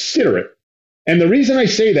 I'll consider it. And the reason I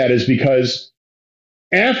say that is because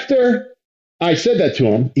after I said that to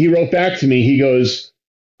him, he wrote back to me. He goes,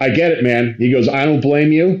 I get it, man. He goes, I don't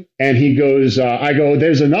blame you. And he goes, I go,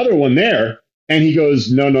 there's another one there. And he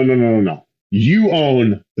goes, no. You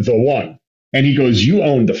own the one. And he goes, you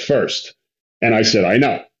own the first. And I said, I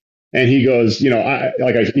know. And he goes, he's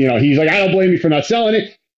like, I don't blame you for not selling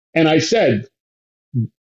it. And I said,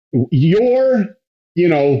 the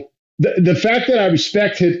fact that I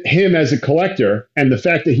respect him as a collector and the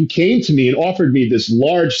fact that he came to me and offered me this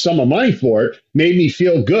large sum of money for it made me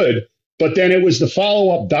feel good. But then it was the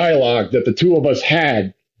follow-up dialogue that the two of us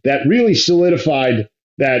had that really solidified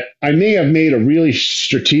that I may have made a really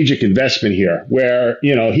strategic investment here, where,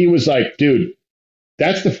 he was like, dude,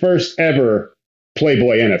 that's the first ever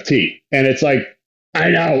Playboy NFT. And it's like, I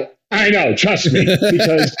know, trust me,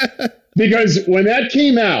 because when that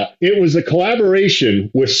came out, it was a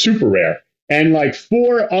collaboration with Super Rare and like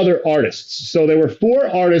 4 other artists. So there were 4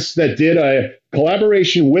 artists that did a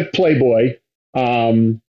collaboration with Playboy.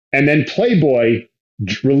 And then Playboy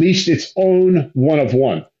released its own one of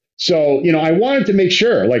one. So, I wanted to make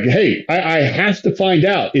sure, like, hey, I have to find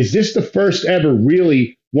out, is this the first ever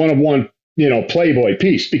really one of one, Playboy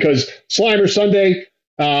piece? Because Slimer Sunday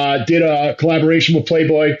did a collaboration with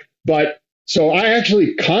Playboy. But so I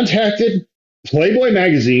actually contacted Playboy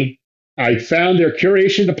magazine. I found their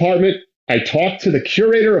curation department. I talked to the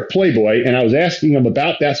curator of Playboy, and I was asking him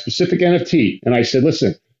about that specific NFT. And I said,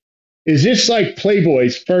 listen, is this like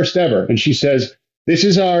Playboy's first ever? And she says, this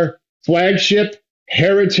is our flagship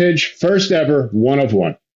heritage first ever one of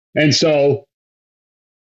one. And so,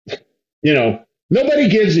 nobody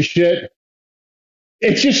gives a shit.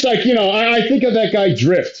 It's just like, I think of that guy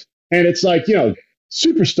Drift, and it's like,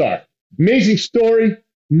 superstar, amazing story,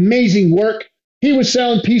 amazing work. He was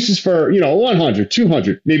selling pieces for, 100,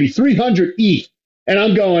 200, maybe 300 ETH. And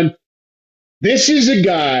I'm going, this is a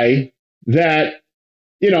guy that,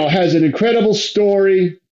 has an incredible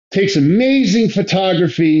story, takes amazing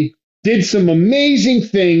photography, did some amazing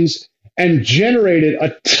things, and generated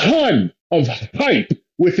a ton of hype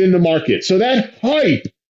within the market. So that hype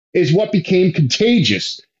is what became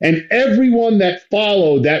contagious. And everyone that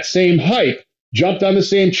followed that same hype jumped on the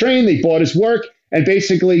same train. They bought his work, and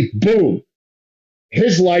basically, boom,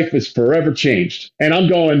 his life is forever changed. And I'm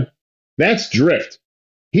going, that's Drift.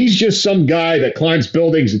 He's just some guy that climbs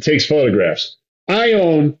buildings and takes photographs. I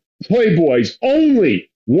own Playboy's only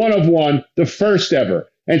one of one, the first ever.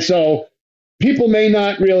 And so people may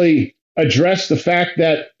not really address the fact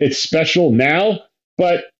that it's special now,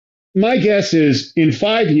 but my guess is in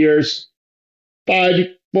 5 years, 5,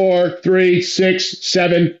 4, 3, 6,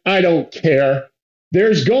 7, I don't care.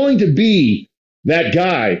 There's going to be that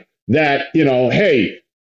guy that, hey,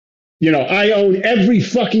 I own every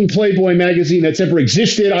fucking Playboy magazine that's ever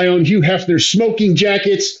existed. I own Hugh Hefner's smoking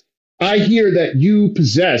jackets. I hear that you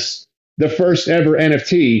possess the first ever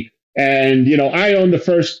NFT, and, I own the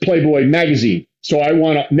first Playboy magazine. So I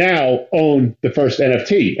want to now own the first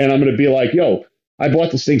NFT. And I'm going to be like, yo, I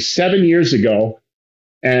bought this thing 7 years ago,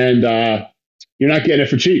 and you're not getting it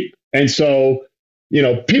for cheap. And so,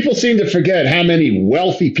 people seem to forget how many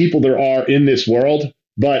wealthy people there are in this world.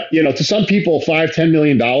 But, to some people, $5-10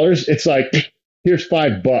 million, it's like, here's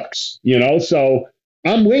 $5, So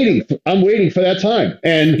I'm waiting for that time.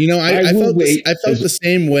 And I felt the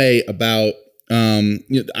same way about,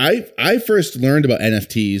 I first learned about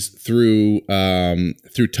NFTs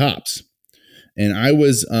through Topps, and I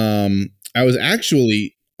was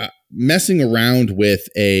actually messing around with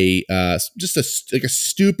a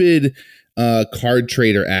stupid card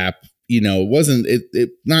trader app. It wasn't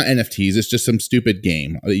not NFTs. It's just some stupid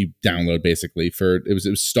game that you download basically it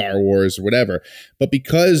was Star Wars or whatever. But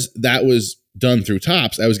because that was done through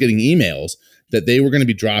Topps, I was getting emails that they were going to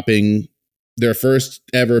be dropping their first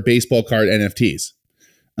ever baseball card NFTs.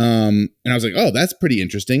 And I was like, oh, that's pretty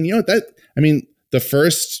interesting. The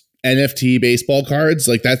first NFT baseball cards,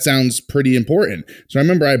 like that sounds pretty important. So I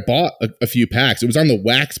remember I bought a few packs. It was on the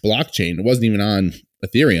Wax blockchain. It wasn't even on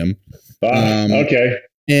Ethereum. Okay.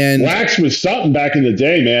 And Wax was something back in the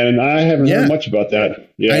day, man, and I haven't heard much about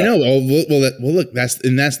that. Yeah, I know. Well, look, that's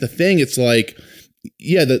the thing. It's like,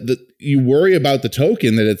 yeah, you worry about the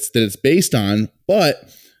token that it's based on,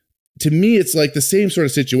 but to me, it's like the same sort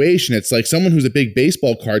of situation. It's like someone who's a big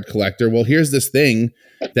baseball card collector. Well, here's this thing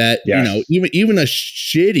that even a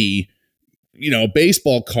shitty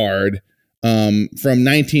baseball card from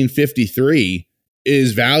 1953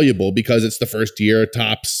 is valuable because it's the first year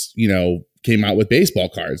Topps came out with baseball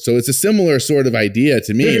cards. So it's a similar sort of idea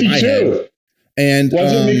to me in my head. And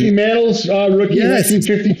wasn't Mickey Mantle's rookie in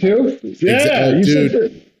 1952? Yeah,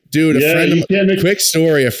 dude. Quick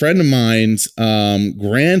story. A friend of mine's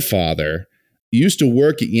grandfather used to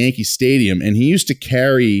work at Yankee Stadium, and he used to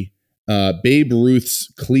carry Babe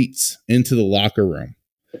Ruth's cleats into the locker room.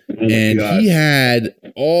 And he had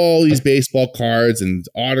all these baseball cards and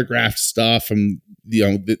autographed stuff from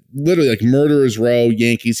literally like Murderers Row,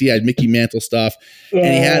 Yankees. He had Mickey Mantle stuff, and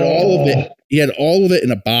he had all of it. He had all of it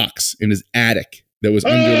in a box in his attic that was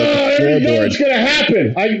under the floorboard. You know what's going to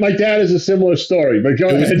happen? My dad has a similar story, but go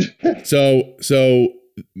ahead. So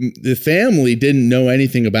the family didn't know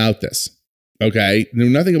anything about this. Okay, knew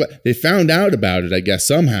nothing about. They found out about it, I guess,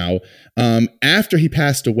 somehow after he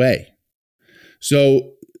passed away.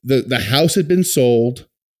 So the house had been sold.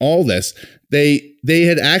 All this, they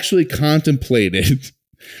had actually contemplated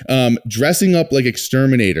dressing up like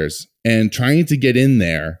exterminators and trying to get in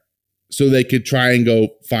there so they could try and go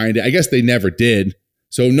find it. I guess they never did.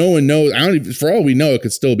 So no one knows. I don't even, for all we know, it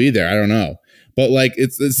could still be there. I don't know. But like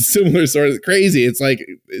it's a similar sort of crazy. It's like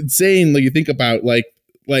insane. Like you think about like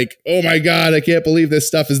oh my God, I can't believe this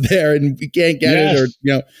stuff is there and we can't get it, or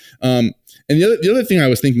and the other thing I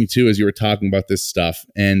was thinking too as you were talking about this stuff,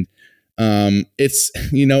 and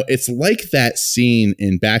it's like that scene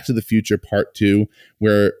in Back to the Future Part 2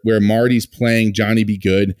 where Marty's playing Johnny Be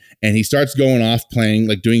Good and he starts going off playing,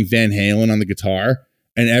 like doing Van Halen on the guitar,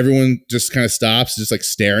 and everyone just kind of stops, just like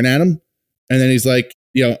staring at him. And then he's like,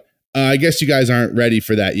 I guess you guys aren't ready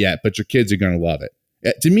for that yet, but your kids are going to love it.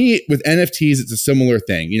 To me, with NFTs, it's a similar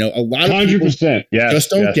thing. A lot of 100%, people just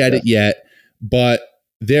don't get it yet, but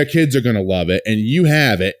their kids are going to love it, and you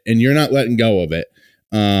have it, and you're not letting go of it.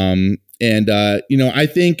 I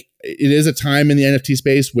think it is a time in the NFT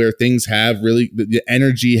space where things have really, the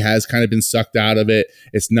energy has kind of been sucked out of it.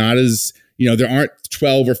 It's not as, there aren't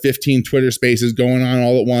 12 or 15 Twitter spaces going on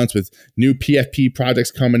all at once with new PFP projects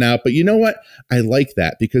coming out. But you know what? I like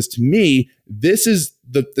that, because to me, this is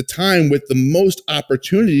the time with the most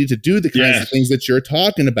opportunity to do the kinds of things that you're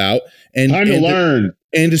talking about, and time to learn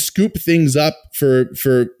and to scoop things up for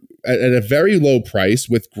at a very low price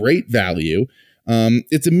with great value.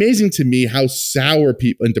 It's amazing to me how sour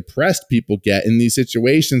people and depressed people get in these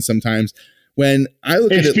situations sometimes. When I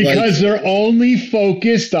look at it, because they're only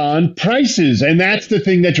focused on prices, and that's the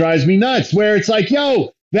thing that drives me nuts. Where it's like,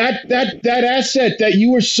 that asset that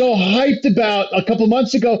you were so hyped about a couple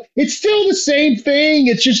months ago, it's still the same thing.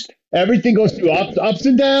 It's just everything goes through ups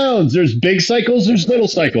and downs. There's big cycles, there's little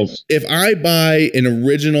cycles. If I buy an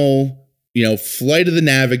original, Flight of the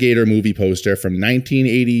Navigator movie poster from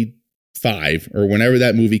 1985 or whenever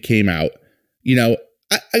that movie came out, I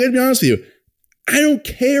gotta be honest with you, I don't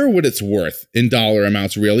care what it's worth in dollar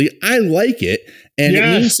amounts, really. I like it, and it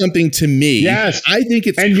means something to me. Yes. I think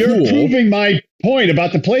it's and cool. You're proving my point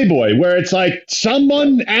about the Playboy, where it's like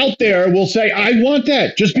someone out there will say, I want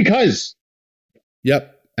that just because.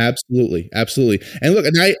 Yep, absolutely. And look,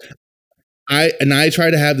 I try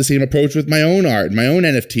to have the same approach with my own art, my own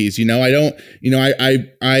NFTs.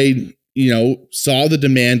 I saw the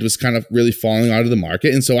demand was kind of really falling out of the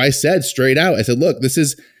market. And so I said straight out, look, this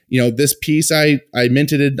is, this piece I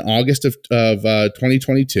minted in August of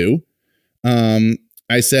 2022.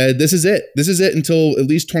 I said, this is it. This is it until at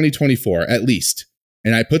least 2024, at least.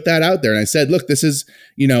 And I put that out there and I said, look, this is,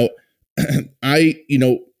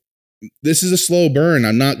 this is a slow burn.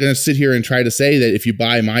 I'm not going to sit here and try to say that if you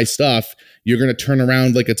buy my stuff, you're going to turn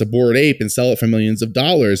around like it's a Bored Ape and sell it for millions of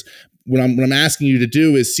dollars. What I'm asking you to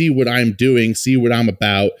do is see what I'm doing, see what I'm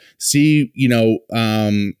about, see,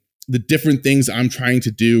 the different things I'm trying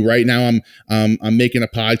to do. Right now, I'm making a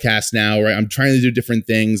podcast now, right? I'm trying to do different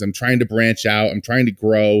things. I'm trying to branch out. I'm trying to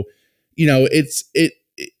grow. It's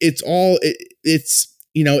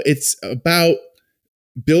about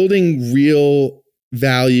building real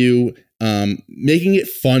value, making it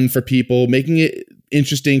fun for people, making it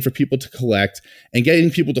interesting for people to collect, and getting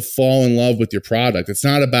people to fall in love with your product. It's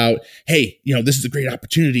not about, hey, this is a great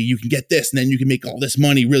opportunity. You can get this and then you can make all this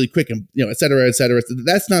money really quick, and, et cetera, et cetera.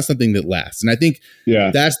 That's not something that lasts. And I think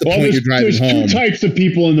that's the point you're driving home. There's two types of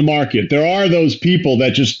people in the market. There are those people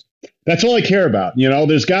that that's all I care about.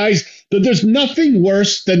 There's guys, there's nothing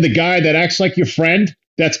worse than the guy that acts like your friend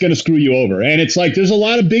that's going to screw you over. And it's like, there's a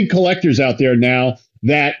lot of big collectors out there now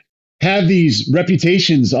that have these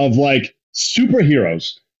reputations of like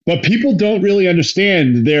superheroes, but people don't really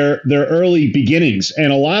understand their early beginnings. And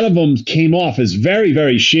a lot of them came off as very,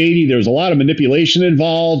 very shady. There's a lot of manipulation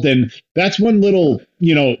involved. And that's one little,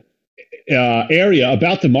 area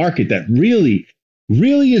about the market that really,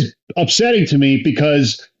 really is upsetting to me,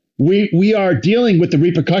 because we are dealing with the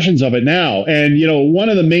repercussions of it now. And, one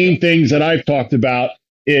of the main things that I've talked about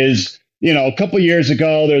is, a couple of years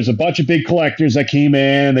ago, there's a bunch of big collectors that came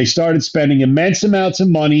in. They started spending immense amounts of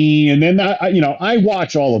money. And then, I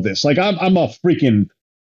watch all of this. Like, I'm a freaking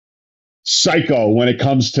psycho when it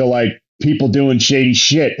comes to, like, people doing shady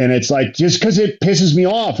shit. And it's like, just because it pisses me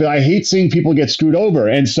off, I hate seeing people get screwed over.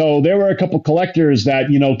 And so there were a couple collectors that,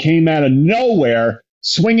 came out of nowhere,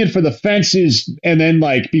 swinging for the fences. And then,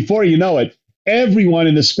 like, before you know it, everyone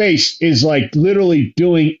in the space is like literally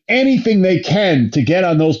doing anything they can to get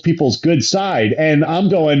on those people's good side. And I'm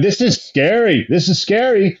going, this is scary. This is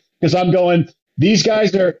scary, because I'm going, these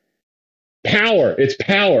guys are power. It's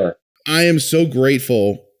power. I am so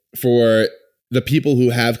grateful for the people who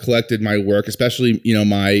have collected my work, especially,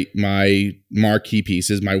 my marquee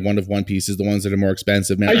pieces, my one of one pieces, the ones that are more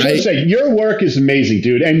expensive, man. I just want to say your work is amazing,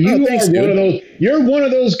 dude. And you're one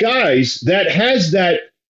of those guys that has that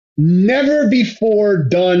never before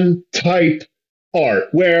done type art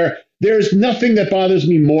where there's nothing that bothers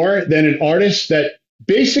me more than an artist that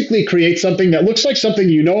basically create something that looks like something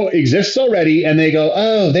exists already, and they go,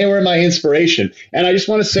 oh, they were my inspiration. And I just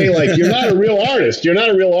want to say, like, you're not a real artist. You're not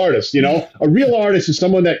a real artist, A real artist is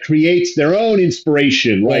someone that creates their own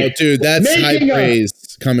inspiration. Well, like, dude, that's high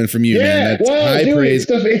praise coming from you, man. That's high praise.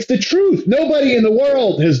 It's the truth. Nobody in the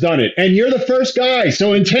world has done it, and you're the first guy.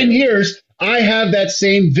 So in 10 years, I have that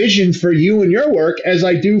same vision for you and your work as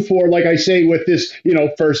I do for, like I say, with this,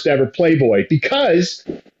 first ever Playboy, because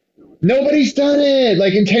nobody's done it.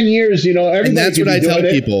 Like in 10 years, everybody. And that's what I tell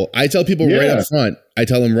people. I tell people right up front. I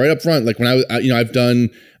tell them right up front. Like when I was, I've done,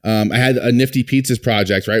 I had a Nifty Pizzas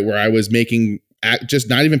project, right, where I was making just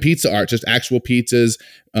not even pizza art, just actual pizzas,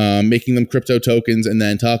 making them crypto tokens, and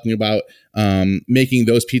then talking about making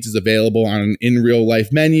those pizzas available on an in real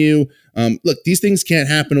life menu. Look, these things can't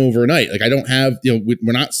happen overnight. Like I don't have, we're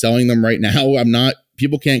not selling them right now.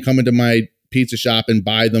 People can't come into my pizza shop and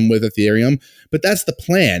buy them with Ethereum, but that's the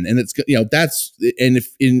plan. And it's,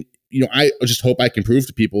 I just hope I can prove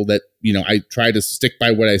to people that, I try to stick by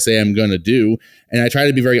what I say I'm going to do. And I try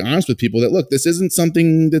to be very honest with people that, look, this isn't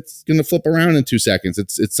something that's going to flip around in 2 seconds.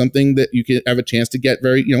 It's something that you can have a chance to get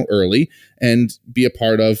very, early and be a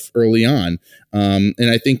part of early on. And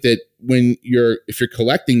I think that if you're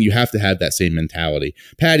collecting, you have to have that same mentality.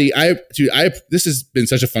 Paddy, this has been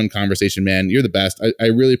such a fun conversation, man. You're the best. I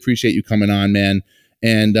really appreciate you coming on, man.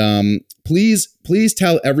 And please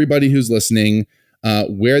tell everybody who's listening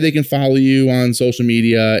where they can follow you on social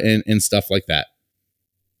media and stuff like that.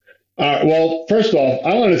 Well, first off,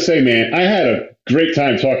 I want to say, man, I had a great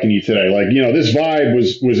time talking to you today. Like, this vibe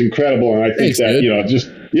was incredible. And I think I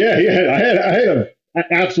had an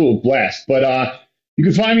absolute blast. But you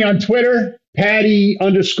can find me on Twitter,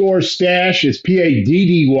 Paddy_stash. It's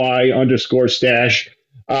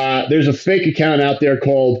PADDY_stash. There's a fake account out there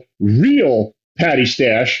called Real Paddy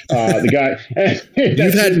Stash. The guy.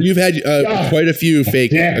 you've had quite a few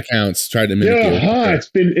fake accounts try to mimic you.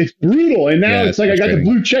 It's brutal, and now it's like I got the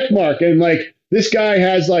blue check mark, and like this guy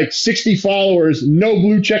has like 60 followers, no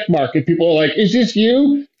blue check mark, and people are like, "Is this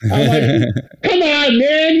you?" I'm like, "Come on,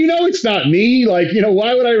 man! It's not me. Like,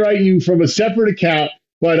 why would I write you from a separate account?"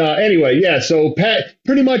 But anyway, yeah. So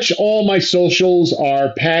pretty much all my socials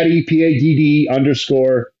are Paddy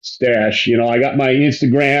PADD_stash. I got my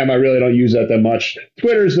Instagram. I really don't use that much.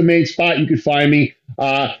 Twitter is the main spot you can find me.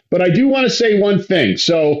 But I do want to say one thing.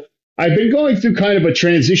 So I've been going through kind of a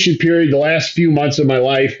transition period the last few months of my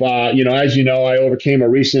life. As you know, I overcame a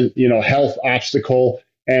recent health obstacle,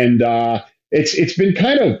 and it's been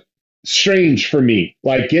kind of strange for me,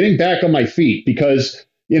 like getting back on my feet, because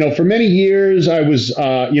for many years, I was,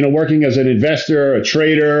 working as an investor, a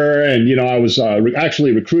trader, and, I was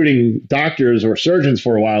actually recruiting doctors or surgeons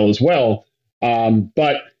for a while as well.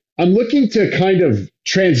 But I'm looking to kind of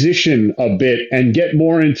transition a bit and get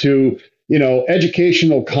more into,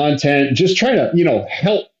 educational content, just trying to,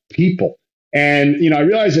 help people. And, I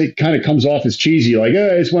realize it kind of comes off as cheesy, like,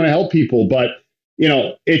 I just want to help people. But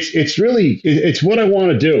it's really what I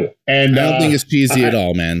want to do. And I don't think it's cheesy at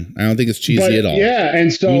all, man. I don't think it's cheesy at all. Yeah,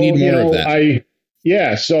 and so we need more of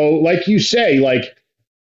that. So like you say, like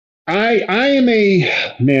I am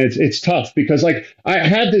it's tough because like I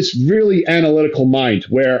have this really analytical mind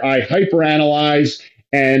where I hyperanalyze,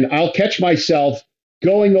 and I'll catch myself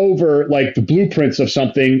going over like the blueprints of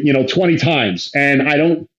something, 20 times, and I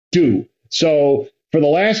don't do. So for the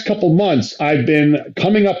last couple months, I've been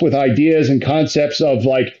coming up with ideas and concepts of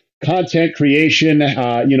like content creation,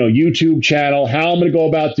 YouTube channel, how I'm going to go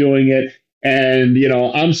about doing it. And,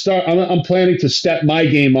 I'm planning to step my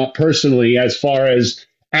game up personally as far as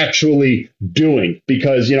actually doing,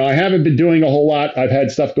 because, I haven't been doing a whole lot. I've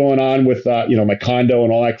had stuff going on with, my condo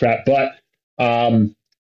and all that crap. But I'm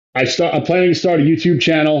planning to start a YouTube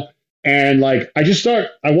channel, and like, I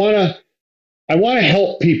want to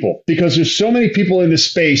help people, because there's so many people in this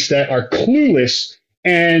space that are clueless,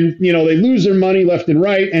 and, they lose their money left and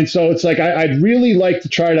right. And so it's like, I'd really like to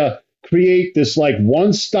try to create this like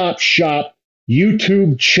one-stop shop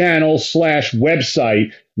YouTube channel /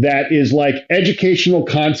 website that is like educational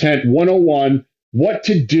content 101, what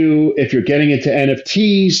to do if you're getting into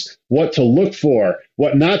NFTs, what to look for,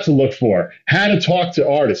 what not to look for, how to talk to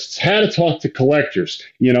artists, how to talk to collectors,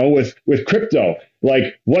 with crypto,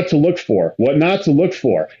 like what to look for, what not to look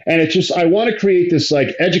for. And it's just, I want to create this like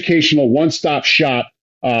educational one-stop shop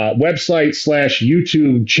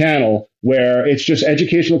website/YouTube channel where it's just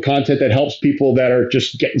educational content that helps people that are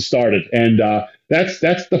just getting started. And that's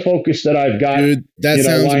the focus that I've got. Dude, that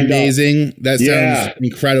sounds amazing. That sounds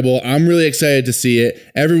incredible. I'm really excited to see it.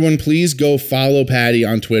 Everyone, please go follow Paddy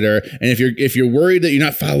on Twitter. And if you're worried that you're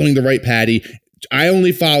not following the right Paddy, I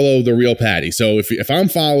only follow the real Paddy. So if I'm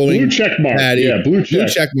following blue check mark, Paddy, blue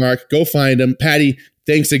check mark, go find him. Paddy,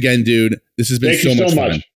 thanks again, dude. This has been so much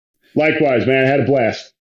fun. Likewise, man. I had a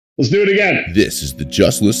blast. Let's do it again. This is the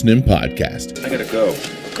Just Listening Podcast. I gotta go.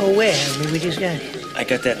 Go where? I mean, we just got here. I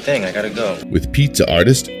got that thing. I gotta go. With pizza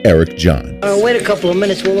artist Eric John. Wait a couple of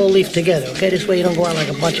minutes. We'll all leave together, okay? This way you don't go out like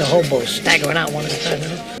a bunch of hobos staggering out one at a time.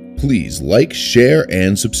 Please like, share,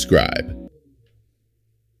 and subscribe.